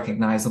 most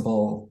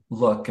recognizable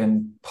look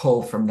and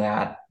pull from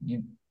that.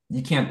 You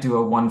can't do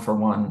a one for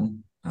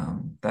one.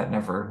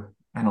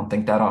 I don't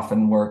think that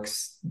often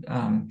works.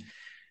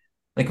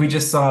 Like we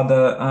just saw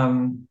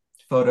the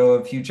photo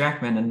of Hugh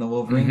Jackman in the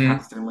Wolverine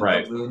costume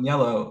with the blue and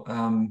yellow.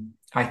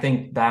 I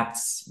think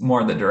that's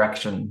more the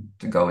direction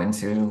to go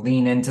into.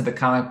 Lean into the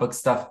comic book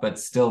stuff, but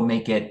still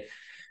make it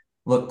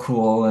look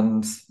cool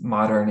and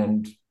modern.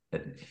 And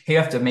you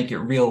have to make it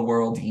real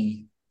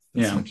world-y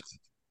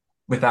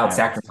without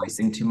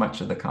sacrificing too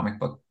much of the comic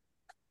book.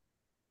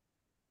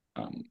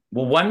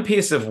 Well, one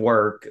piece of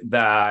work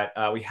that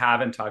we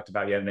haven't talked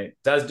about yet, and it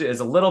is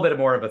a little bit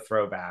more of a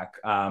throwback.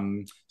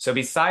 So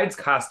besides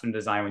costume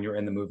design, when you were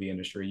in the movie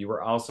industry, you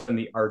were also in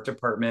the art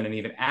department and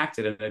even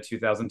acted in the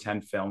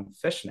 2010 film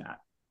Fishnet.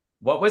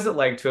 What was it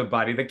like to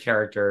embody the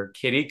character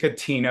Kitty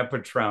Katina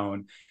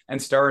Patron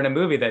and star in a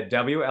movie that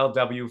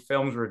WLW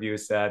Films Review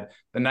said,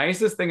 the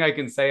nicest thing I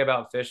can say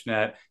about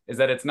Fishnet is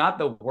that it's not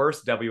the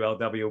worst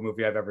WLW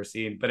movie I've ever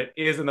seen, but it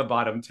is in the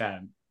bottom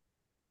 10.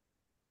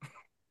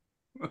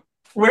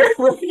 Where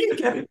were you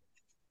getting?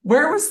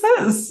 Where was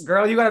this?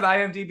 Girl, you got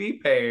an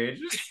IMDb page.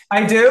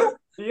 I do?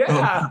 Yeah.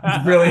 Oh,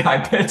 it's really high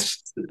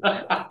pitched.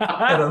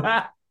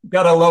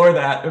 Gotta lower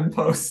that in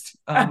post.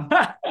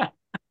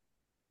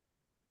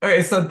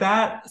 Okay, so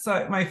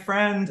my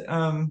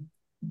friend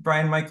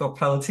Brian Michael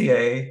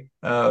Pelletier,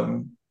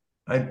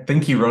 I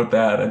think he wrote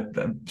that.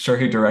 I'm sure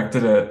he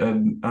directed it,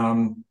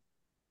 and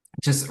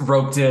just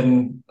roped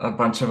in a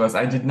bunch of us.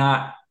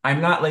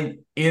 I'm not like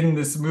in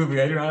this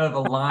movie. I do not have a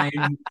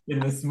line in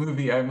this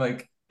movie. I'm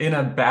like in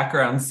a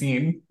background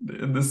scene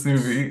in this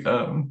movie.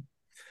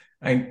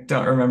 I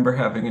don't remember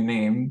having a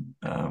name.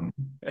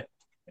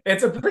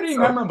 It's a pretty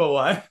memorable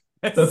one.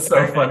 That's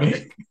so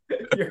funny.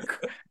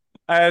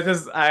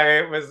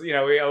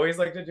 We always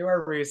like to do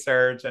our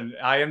research and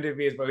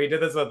IMDb's, but we did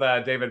this with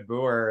David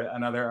Boer,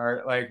 another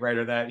art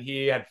writer that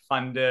he had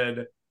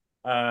funded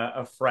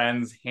a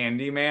friend's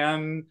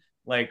handyman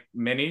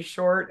mini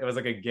short. It was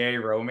like a gay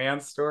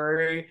romance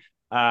story.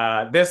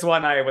 This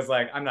one I was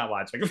like, I'm not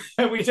watching.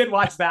 We did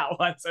watch that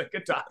one, so we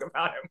could talk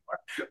about it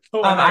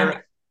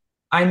more.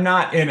 I'm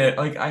not in it.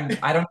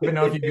 I don't even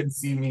know if you can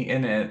see me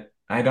in it.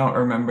 I don't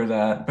remember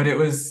that, but it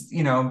was,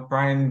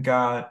 Brian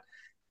got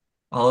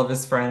all of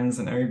his friends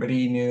and everybody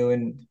he knew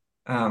and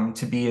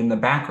to be in the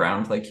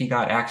background. Like he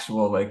got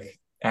actual like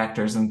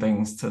actors and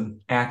things to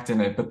act in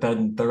it, but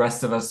then the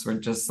rest of us were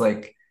just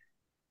like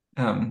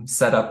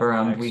set up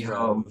around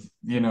WeHo,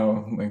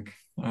 Extras. like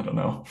I don't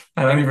know.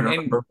 I don't even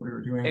remember what we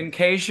were doing. In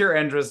case you're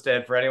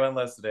interested, for anyone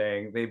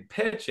listening, the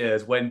pitch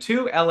is when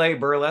two LA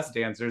burlesque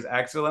dancers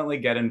accidentally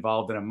get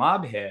involved in a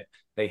mob hit,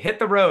 they hit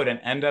the road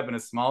and end up in a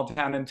small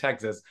town in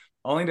Texas,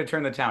 only to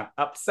turn the town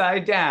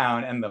upside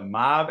down and the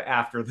mob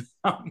after them.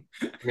 I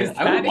mean,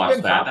 I would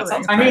watch that. That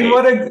sounds I great.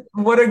 mean,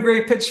 what a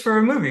great pitch for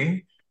a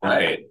movie.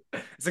 Right.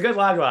 It's a good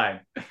log line,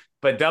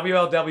 but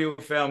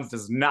WLW Films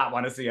does not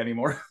want to see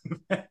anymore.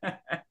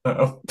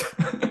 Oh.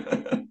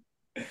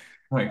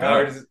 Oh my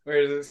God.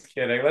 We're just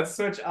kidding. Let's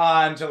switch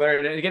on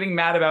to getting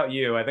mad about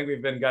you. I think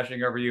we've been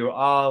gushing over you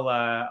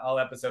all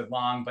episode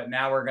long, but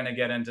now we're going to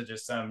get into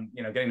just some,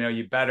 getting to know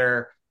you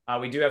better.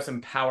 We do have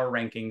some power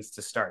rankings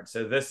to start.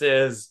 So this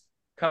is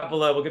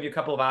we'll give you a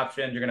couple of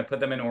options. You're going to put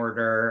them in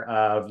order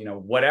of,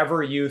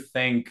 whatever you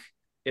think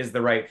is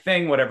the right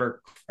thing,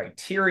 whatever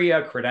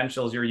criteria,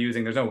 credentials you're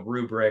using. There's no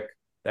rubric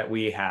that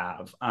we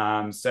have.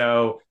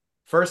 So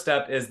first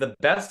up is the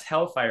best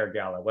Hellfire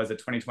Gala. Was it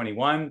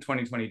 2021,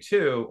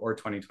 2022, or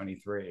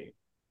 2023?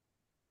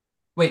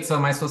 Wait, so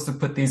am I supposed to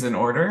put these in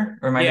order?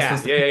 Or am I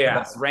supposed to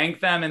Yeah. Rank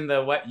them in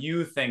what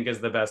you think is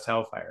the best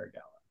Hellfire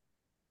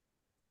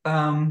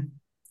Gala.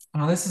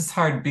 Oh, this is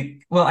hard.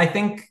 Well, I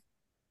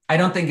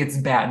don't think it's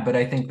bad, but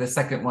I think the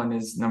second one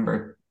is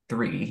number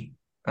 3.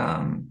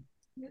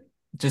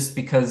 Just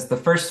because the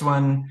first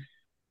one,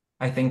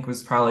 I think,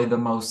 was probably the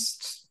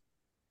most,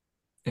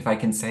 if I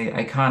can say,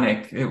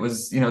 iconic. It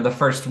was, the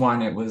first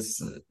one,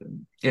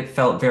 it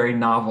felt very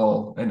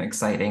novel and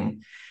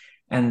exciting.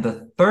 And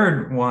the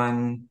third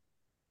one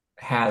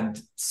had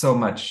so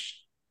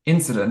much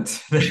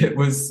incident that it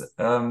was,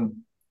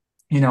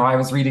 I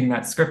was reading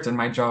that script and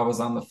my jaw was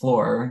on the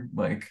floor.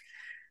 Like,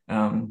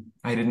 I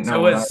didn't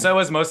know. So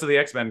was most of the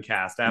X-Men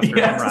cast after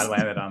Nimrod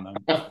landed on them.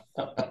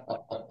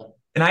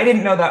 And I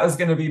didn't know that was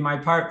going to be my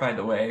part, by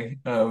the way.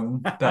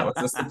 That was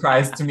a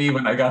surprise to me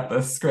when I got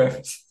the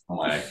script.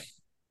 Why?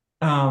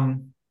 I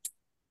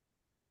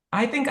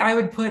think I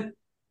would put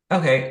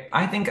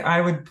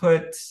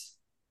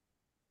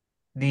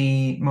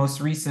the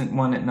most recent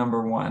one at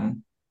number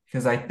 1,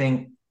 because I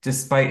think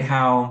despite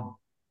how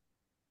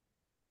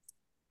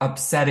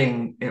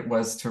upsetting it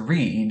was to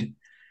read,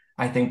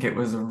 I think it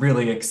was a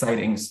really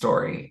exciting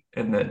story,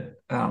 and that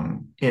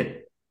it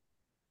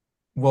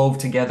wove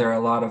together a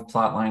lot of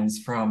plot lines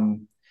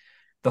from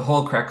the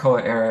whole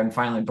Krakoa era and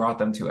finally brought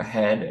them to a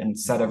head and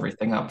set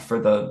everything up for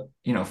the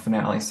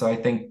finale. So I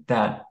think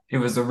that it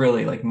was a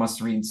really like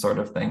must-read sort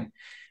of thing.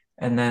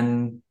 And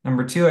then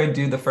number 2, I'd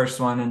do the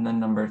first one, and then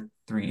number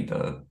 3,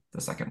 the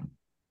second one.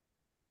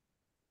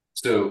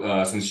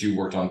 So since you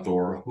worked on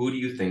Thor, who do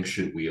you think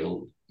should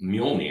wield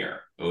Mjolnir?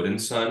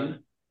 Odin's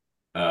son,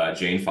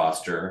 Jane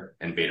Foster,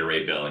 and Beta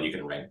Ray Bill, and you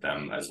can rank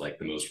them as like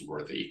the most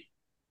worthy.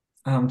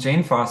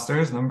 Jane Foster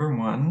is number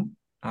 1,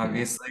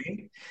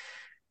 obviously.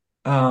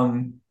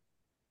 I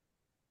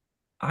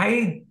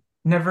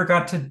never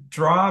got to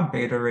draw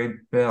Beta Ray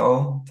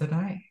Bill, did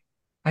I?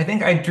 I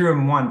think I drew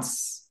him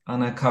once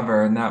on a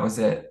cover, and that was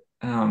it.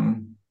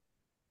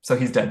 So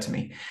he's dead to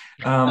me.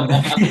 He'll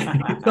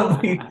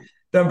be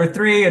number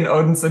 3, and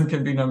Odinson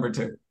could be number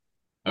 2.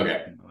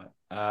 Okay.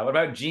 What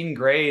about Jean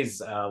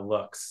Grey's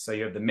looks? So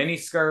you have the mini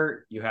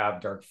skirt, you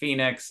have Dark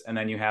Phoenix, and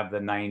then you have the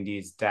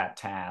 90s Dat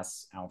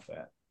Tass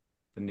outfit,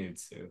 the nude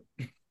suit.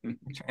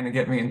 Trying to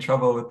get me in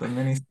trouble with the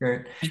mini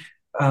skirt.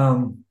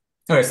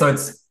 Okay, so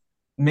it's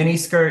mini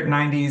skirt,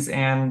 90s,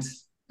 and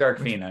Dark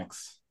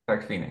Phoenix.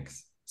 Dark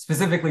Phoenix.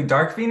 Specifically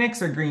Dark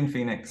Phoenix or Green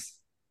Phoenix?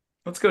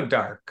 Let's go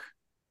dark.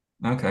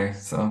 Okay,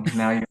 so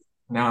now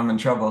I'm in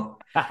trouble.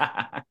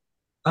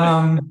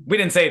 We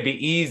didn't say it'd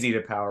be easy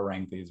to power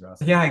rank these,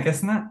 Russell. Yeah, I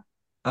guess not.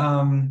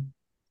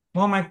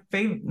 Well, my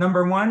favorite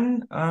number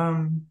 1,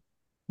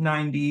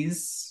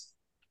 90s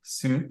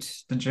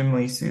suit, the Jim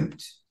Lee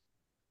suit.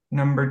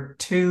 Number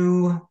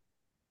 2,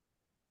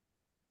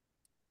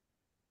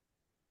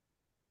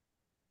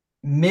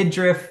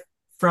 midriff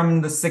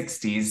from the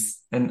 60s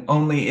and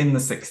only in the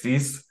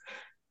 60s.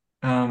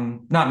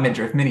 Not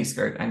midriff,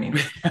 miniskirt, I mean.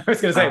 I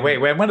was going to say, wait,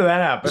 when did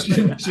that happen?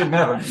 Shouldn't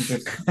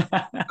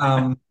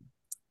have.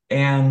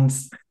 And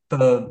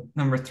the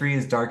number 3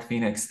 is Dark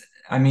Phoenix.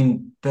 I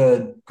mean,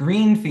 the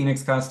Green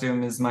Phoenix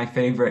costume is my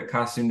favorite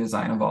costume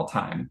design of all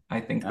time. I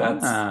think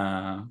that's,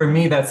 for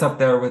me, that's up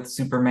there with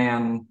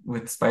Superman,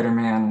 with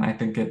Spider-Man. I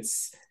think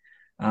it's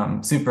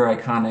super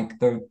iconic.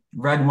 The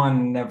red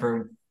one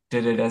never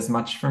did it as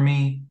much for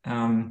me.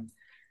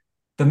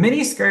 The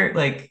mini skirt,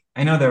 like,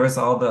 I know there was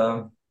all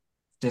the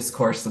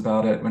discourse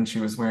about it when she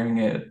was wearing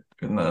it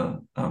in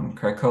the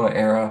Krakoa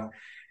era.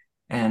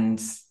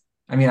 And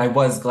I mean, I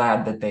was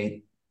glad that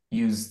they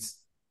used,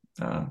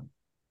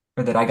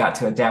 or that I got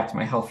to adapt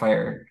my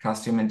Hellfire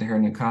costume into her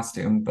new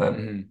costume. But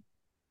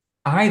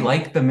I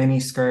like the mini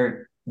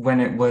skirt when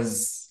it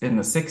was in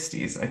the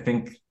 60s. I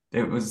think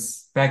it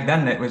was back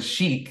then it was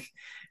chic,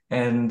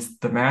 and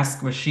the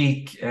mask was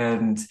chic,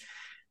 and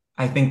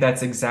I think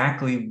that's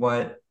exactly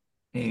what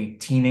a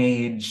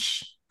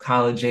teenage,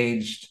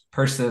 college-aged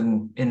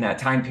person in that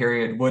time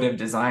period would have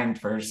designed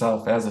for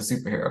herself as a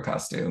superhero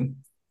costume.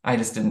 I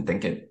just didn't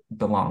think it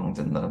belonged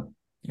in the,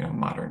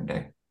 modern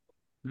day.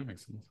 That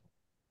makes sense.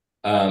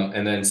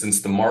 And then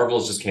since the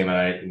Marvels just came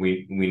out,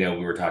 we know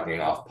we were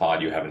talking off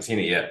pod. You haven't seen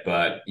it yet,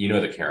 but you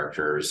know the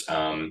characters.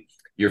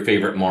 Your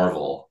favorite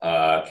Marvel: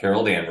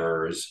 Carol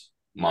Danvers,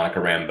 Monica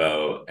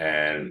Rambeau,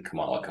 and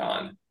Kamala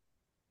Khan.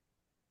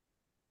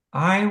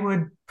 I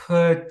would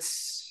put,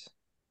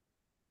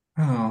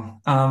 so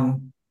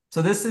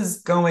this is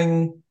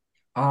going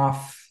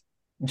off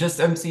just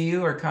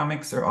MCU or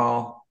comics or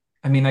all.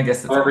 I mean, I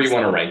guess it's However you MCU.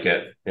 want to rank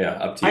it. Yeah,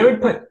 up to I you.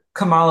 would put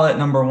Kamala at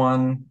number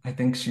one. I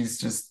think she's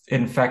just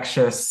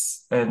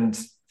infectious and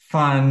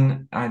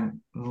fun. I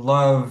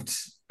loved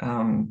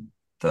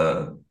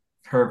the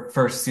her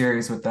first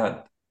series with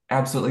that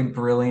absolutely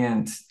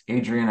brilliant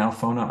Adrian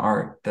Alphona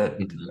art that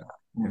it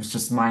was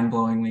just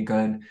mind-blowingly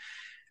good.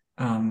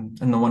 And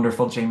the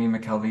wonderful Jamie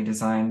McKelvey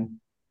design.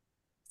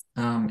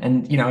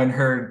 And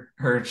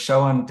her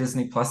show on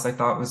Disney Plus I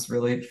thought was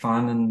really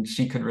fun, and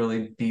she could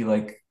really be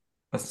like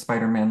a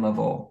Spider-Man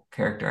level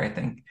character, I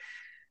think.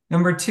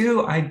 Number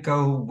two, I'd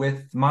go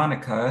with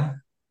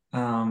Monica.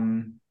 I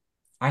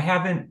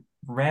haven't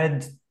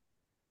read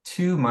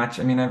too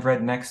much. I mean, I've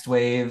read Next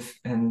Wave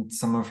and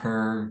some of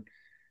her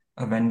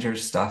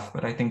Avengers stuff,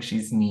 but I think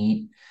she's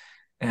neat.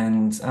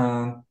 And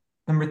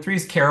number three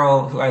is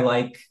Carol, who I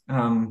like.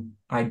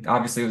 I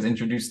obviously was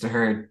introduced to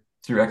her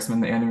through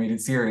X-Men the animated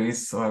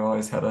series, so I've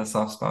always had a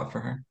soft spot for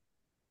her.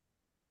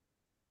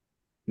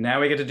 Now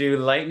we get to do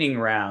lightning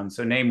round.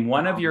 So name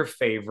one of your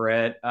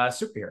favorite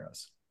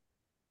superheroes.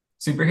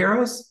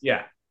 Superheroes?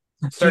 Yeah.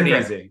 Start Jean Grey.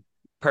 easy.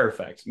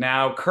 Perfect.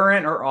 Now,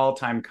 current or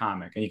all-time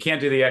comic. And you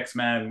can't do the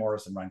X-Men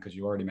Morrison run because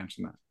you already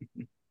mentioned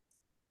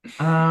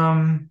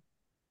that.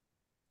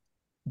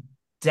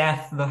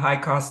 Death, The High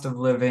Cost of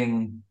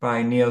Living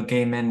by Neil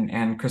Gaiman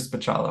and Chris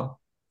Bachalo.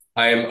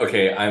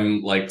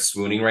 I'm like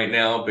swooning right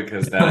now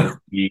because that is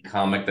the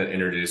comic that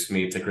introduced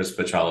me to Chris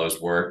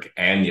Bachalo's work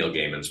and Neil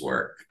Gaiman's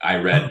work. I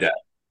read Death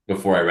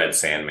before I read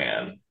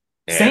Sandman.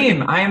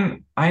 Same.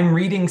 I'm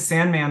reading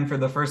Sandman for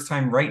the first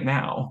time right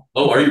now.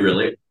 Oh, are you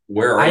really?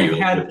 Where are you?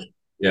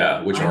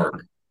 Which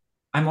arc?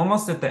 I'm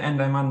almost at the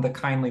end. I'm on the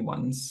kindly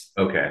ones.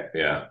 Okay,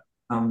 yeah.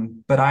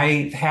 But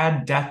I've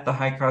had Death, The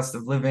High Cost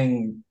of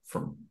Living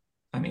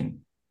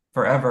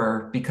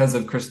forever because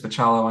of Chris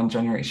Bachalo on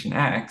Generation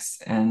X.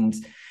 And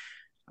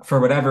for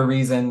whatever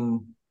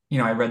reason,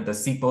 I read the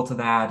sequel to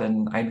that,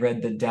 and I'd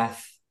read the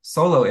Death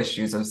solo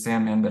issues of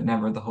Sandman, but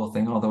never the whole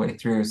thing all the way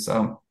through.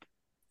 So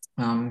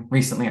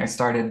recently I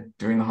started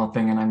doing the whole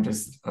thing, and I'm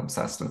just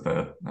obsessed with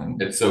it.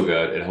 And it's so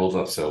good. It holds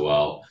up so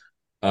well.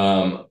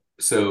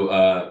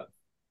 So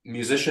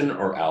musician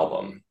or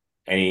album?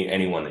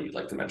 Anyone that you'd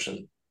like to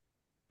mention?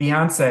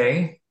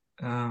 Beyonce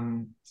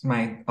is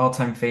my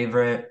all-time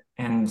favorite,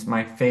 and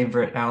my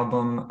favorite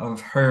album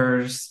of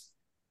hers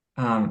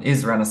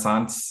is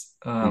Renaissance.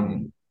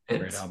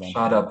 It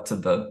shot up to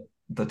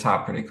the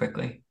top pretty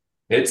quickly.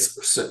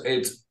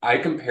 I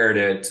compared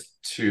it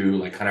to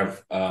like kind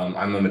of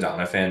I'm a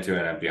Madonna fan too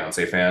and a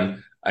Beyonce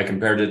fan. I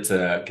compared it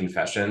to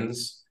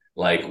Confessions,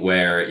 like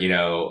where you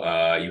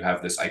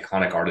have this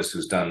iconic artist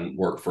who's done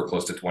work for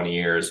close to 20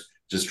 years,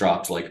 just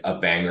dropped like a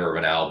banger of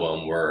an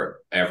album where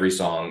every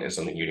song is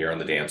something you hear on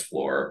the dance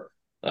floor.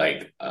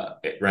 Like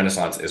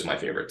Renaissance is my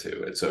favorite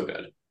too. It's so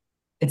good.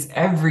 It's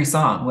every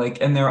song,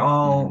 and they're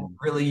all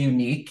really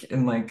unique,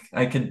 and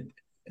I could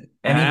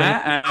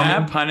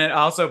pun it,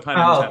 also pun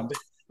intended.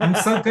 I'm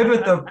so good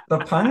with the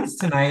puns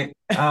tonight.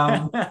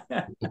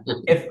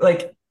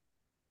 If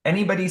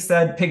anybody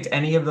picked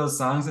any of those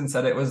songs and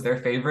said it was their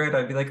favorite,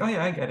 I'd be like, oh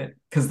yeah, I get it,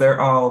 because they're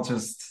all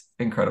just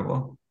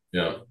incredible.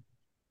 Yeah.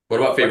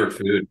 What about favorite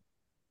food?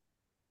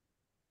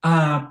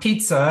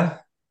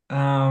 Pizza.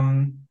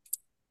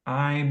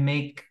 I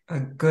make a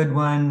good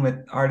one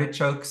with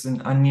artichokes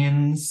and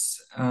onions,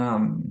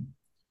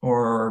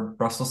 or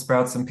Brussels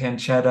sprouts and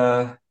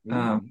pancetta.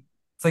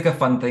 It's like a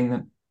fun thing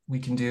that we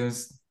can do.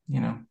 It's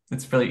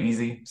really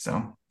easy.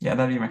 So yeah,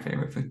 that'd be my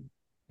favorite food.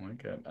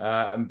 Good.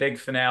 Big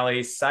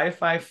finale: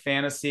 sci-fi,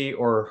 fantasy,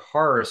 or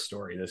horror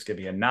story. This could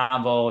be a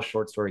novel,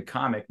 short story,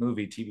 comic,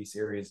 movie, TV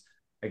series.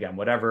 Again,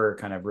 whatever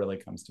kind of really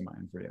comes to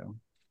mind for you.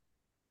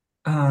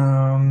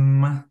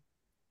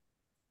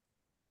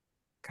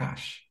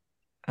 Gosh.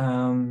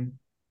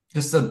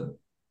 Just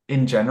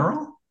in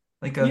general,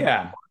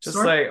 just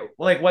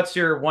like what's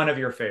one of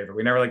your favorite?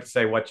 We never like to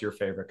say what's your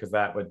favorite because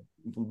that would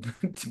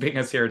bring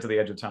us here to the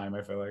edge of time,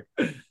 I feel like.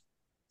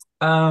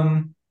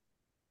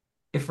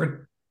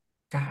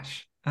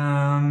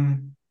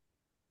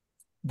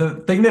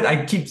 The thing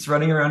that keeps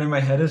running around in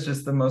my head is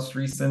just the most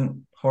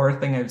recent horror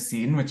thing I've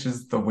seen, which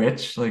is The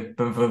Witch, like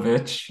the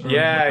Witch.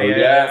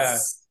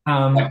 Yes.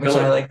 Which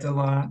I liked a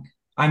lot.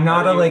 I'm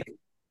not a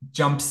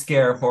jump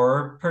scare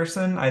horror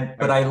person,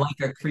 but I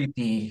like a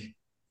creepy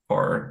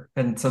horror,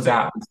 and so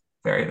that was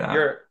very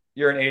that.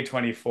 you're an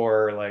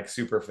A24 like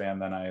super fan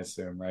then, I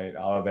assume, right?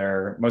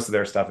 Most of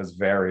their stuff is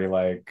very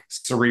like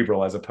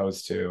cerebral as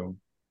opposed to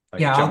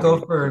like Yeah, I'll jumpy. go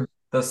for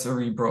the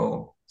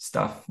cerebral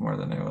stuff more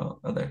than I will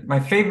other. My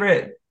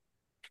favorite,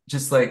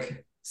 just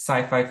like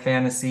sci-fi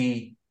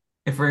fantasy,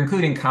 if we're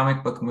including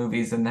comic book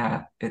movies in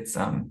that, it's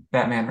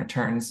Batman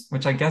Returns,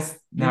 which I guess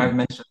now I've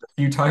mentioned a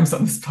few times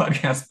on this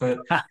podcast, but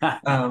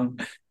um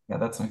yeah,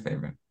 that's my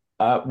favorite.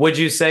 Would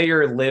you say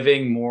you're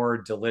living more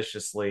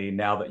deliciously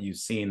now that you've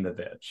seen the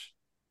bitch?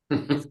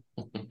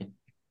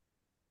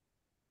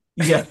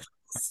 Yes.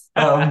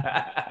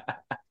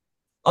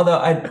 Although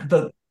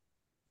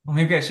well,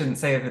 maybe I shouldn't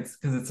say if it's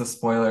because it's a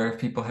spoiler if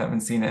people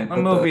haven't seen it, The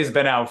but movie's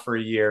been out for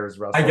years,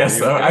 I Russell. guess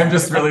so. I'm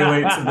just really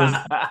late to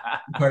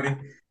this party.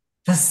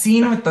 The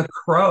scene with the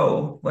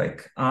crow,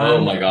 like Oh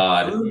on my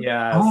God.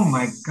 oh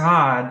my Yes,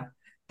 God, it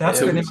that's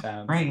is been in my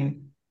intense.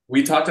 brain.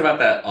 We talked about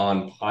that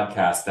on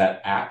podcast,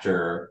 that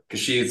actor, because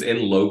she's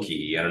in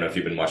Loki. I don't know if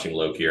you've been watching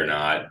Loki or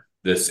not.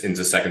 This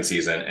into second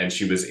season, and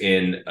she was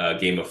in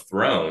Game of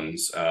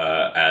Thrones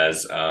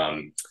as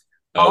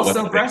what's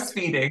Also her face?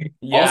 breastfeeding.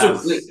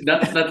 Also, Yes.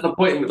 that's the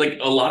point. Like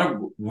a lot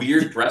of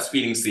weird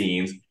breastfeeding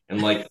scenes,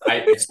 and like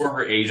I swear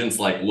her agent's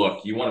like,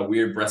 "Look, you want a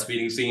weird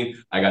breastfeeding scene?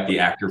 I got the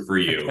actor for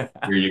you.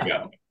 Here you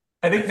go."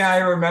 I think now I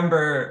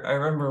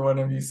remember one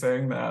of you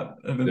saying that,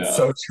 and it's Yeah.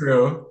 so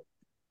true.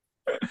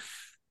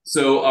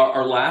 So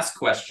our last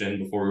question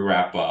before we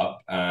wrap up,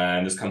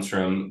 and this comes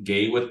from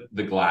Gay with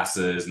the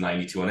Glasses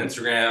 92 on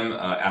Instagram.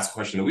 Ask a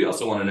question that we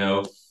also want to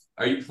know: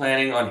 are you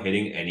planning on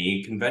hitting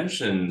any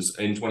conventions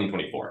in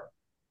 2024?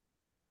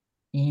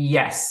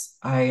 Yes,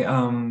 I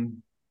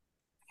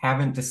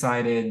haven't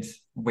decided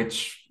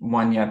which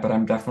one yet, but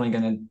I'm definitely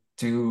gonna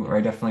do, or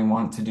I definitely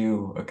want to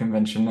do a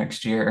convention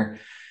next year.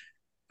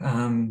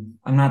 I'm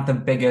not the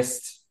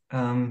biggest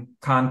con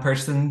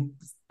person.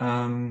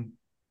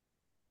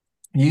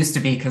 Used to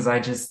be because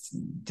I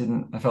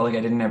felt like I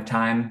didn't have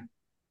time.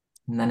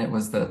 And then it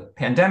was the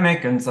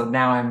pandemic. And so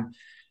now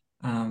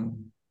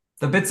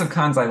the bits of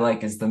cons I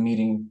like is the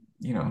meeting,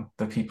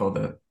 the people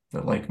that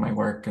like my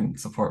work and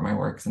support my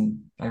works.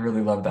 And I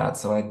really love that.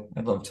 So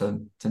I'd love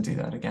to do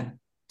that again.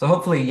 So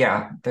hopefully,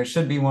 yeah, there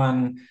should be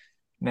one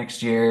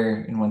next year.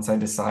 And once I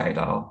decide,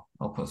 I'll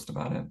post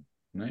about it.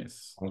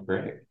 Nice. Oh,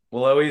 great.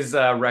 We'll always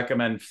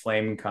recommend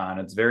FlameCon.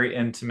 It's very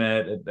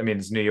intimate. I mean,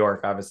 it's New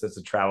York. Obviously, it's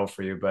a travel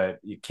for you, but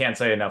you can't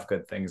say enough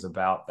good things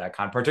about that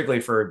con,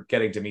 particularly for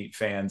getting to meet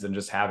fans and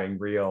just having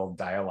real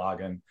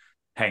dialogue and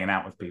hanging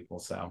out with people.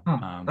 So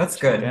Oh, that's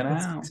check good. it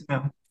That's out. good to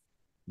know.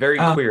 Very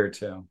Um, queer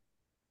too.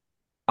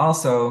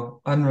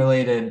 Also,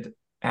 unrelated,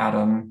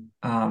 Adam,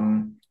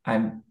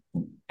 I'm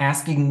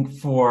asking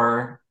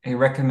for a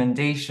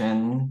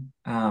recommendation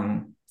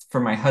for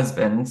my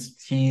husband.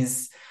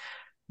 He's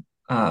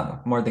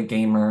more the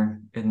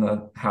gamer in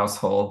the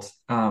household.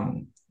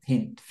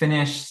 He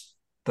finished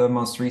the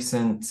most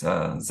recent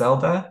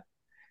Zelda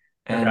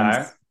and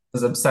Okay.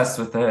 was obsessed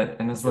with it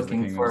and is Tears of the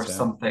looking Kingdom for too.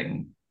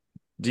 something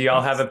Do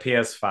y'all have else. a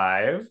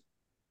PS5?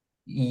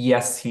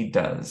 Yes, he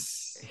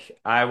does.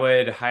 I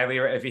would highly,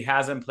 if he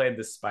hasn't played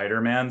the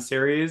Spider-Man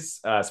series,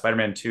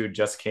 Spider-Man 2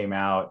 just came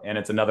out, and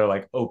it's another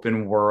like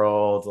open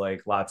world,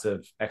 like lots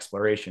of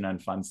exploration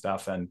and fun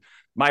stuff. And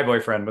my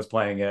boyfriend was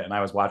playing it, and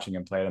I was watching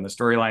him play it, and the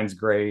storyline's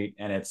great,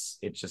 and it's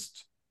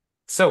just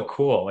so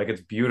cool. Like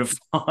it's beautiful.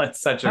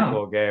 It's such a Oh,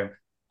 cool game.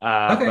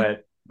 okay.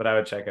 But I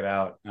would check it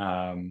out.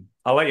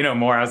 I'll let you know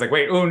more. I was like,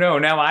 wait, oh no,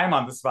 now I'm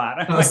on the spot.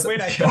 I'm Oh, like,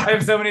 wait, I yeah.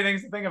 have so many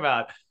things to think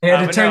about. I had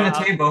to But no, turn the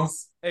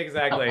tables.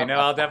 exactly. No,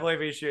 I'll definitely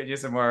be shooting you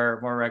some more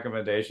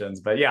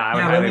recommendations. But yeah, I would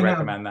Yeah, let highly me know.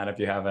 recommend that if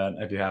you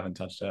haven't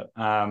touched it.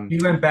 He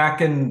went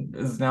back and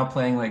is now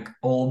playing like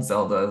old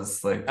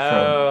Zeldas, like from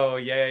Oh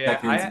yeah.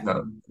 decades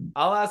ago.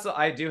 I'll also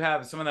I do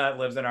have someone that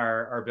lives in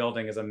our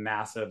building is a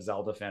massive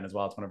Zelda fan as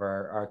well. It's one of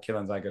our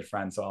Khelan's my good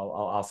friend. So I'll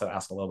also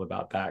ask a little bit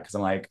about that because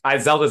I'm like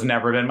Zelda's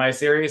never been my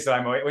series. So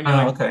I'm when you're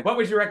Oh, like, okay. what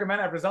would you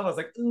recommend after Zelda? I was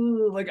like,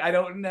 ooh, like I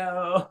don't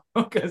know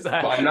because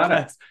Well, I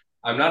that's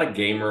I'm not a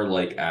gamer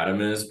like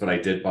Adam is, but I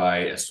did buy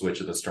a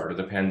Switch at the start of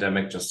the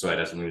pandemic just so I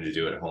had something to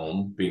do at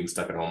home, being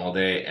stuck at home all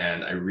day.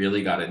 And I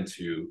really got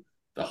into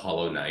the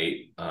Hollow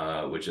Knight,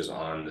 which is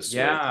on the Switch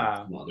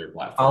yeah. and other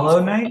platforms.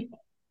 Hollow Knight?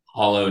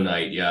 Hollow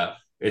Knight, yeah.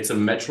 It's a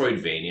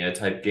Metroidvania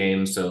type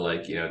game. So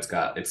like, it's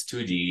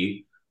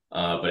 2D,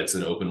 but it's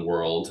an open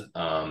world.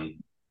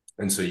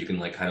 And so you can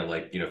like kind of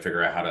like,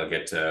 figure out how to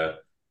get to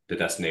the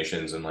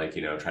destinations and like,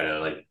 try to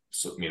like,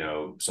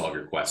 solve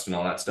your quest and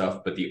all that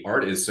stuff. But the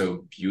art is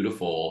so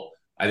beautiful.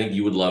 I think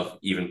you would love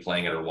even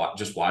playing it or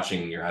just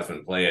watching your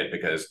husband play it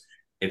because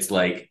it's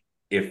like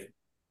if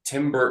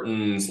Tim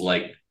Burton's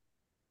like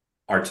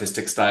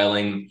artistic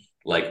styling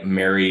like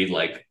married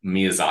like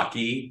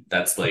Miyazaki,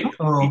 that's like the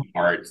Oh,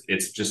 art.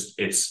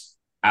 It's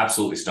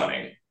absolutely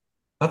stunning.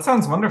 that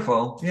sounds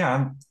wonderful.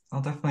 Yeah,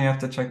 I'll definitely have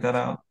to check that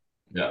out.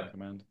 Yeah.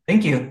 Recommend.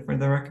 Thank you for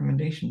the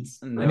recommendations.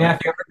 And No, yeah, if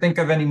you ever think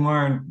of any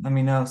more, let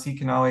me know so you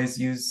can always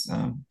use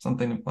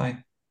something to play.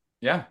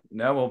 yeah,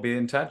 no, we'll be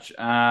in touch.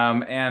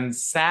 And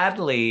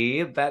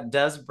sadly, that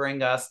does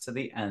bring us to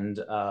the end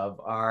of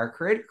our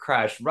Creator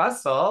Crush.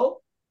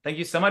 Russell, Thank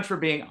you so much for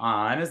being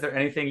on. Is there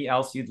anything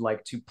else you'd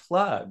like to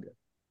plug?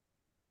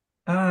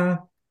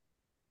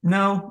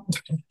 No.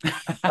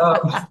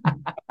 Uh,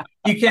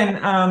 you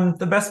can,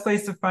 the best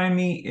place to find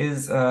me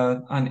is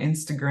on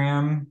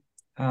Instagram.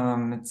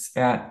 It's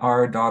at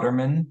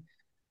 @Dauterman.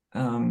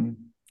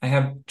 I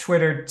have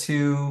Twitter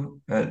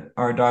too at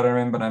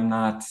 @Dauterman, but I'm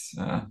not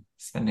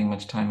spending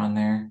much time on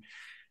there.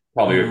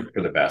 Probably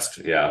for the best.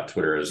 Yeah,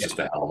 Twitter is just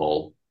a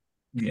hellhole.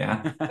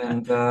 Yeah.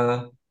 And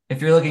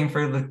if you're looking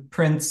for the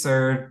prints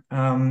or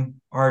art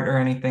or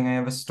anything, I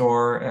have a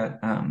store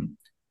at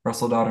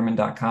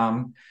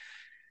russelldauterman.com.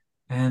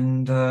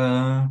 And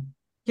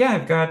yeah,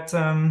 I've got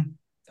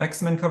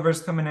X-Men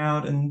covers coming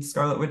out and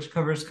Scarlet Witch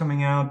covers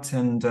coming out,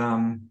 and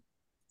I'm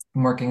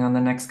working on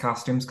the next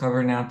costumes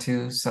cover now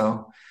too.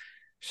 So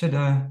should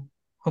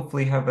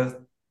hopefully have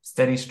a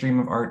steady stream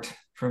of art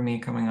from me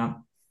coming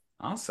up.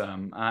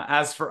 Awesome.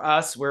 As for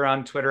us, we're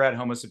on Twitter at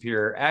Homo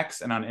Superior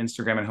X and on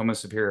Instagram at Homo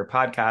Superior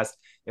Podcast.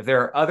 If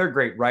there are other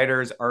great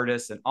writers,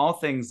 artists, and all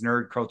things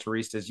nerd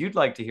culturistas you'd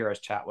like to hear us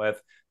chat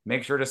with,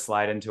 make sure to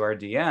slide into our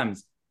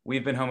DMs.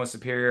 We've been Homo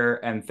Superior,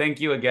 and thank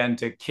you again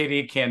to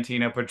Kitty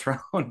Cantina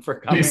Patron for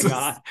coming Jesus.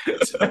 on.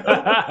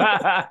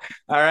 All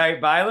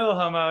right, bye, little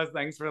homos.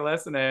 Thanks for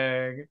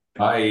listening.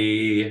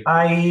 Bye.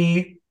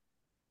 Bye.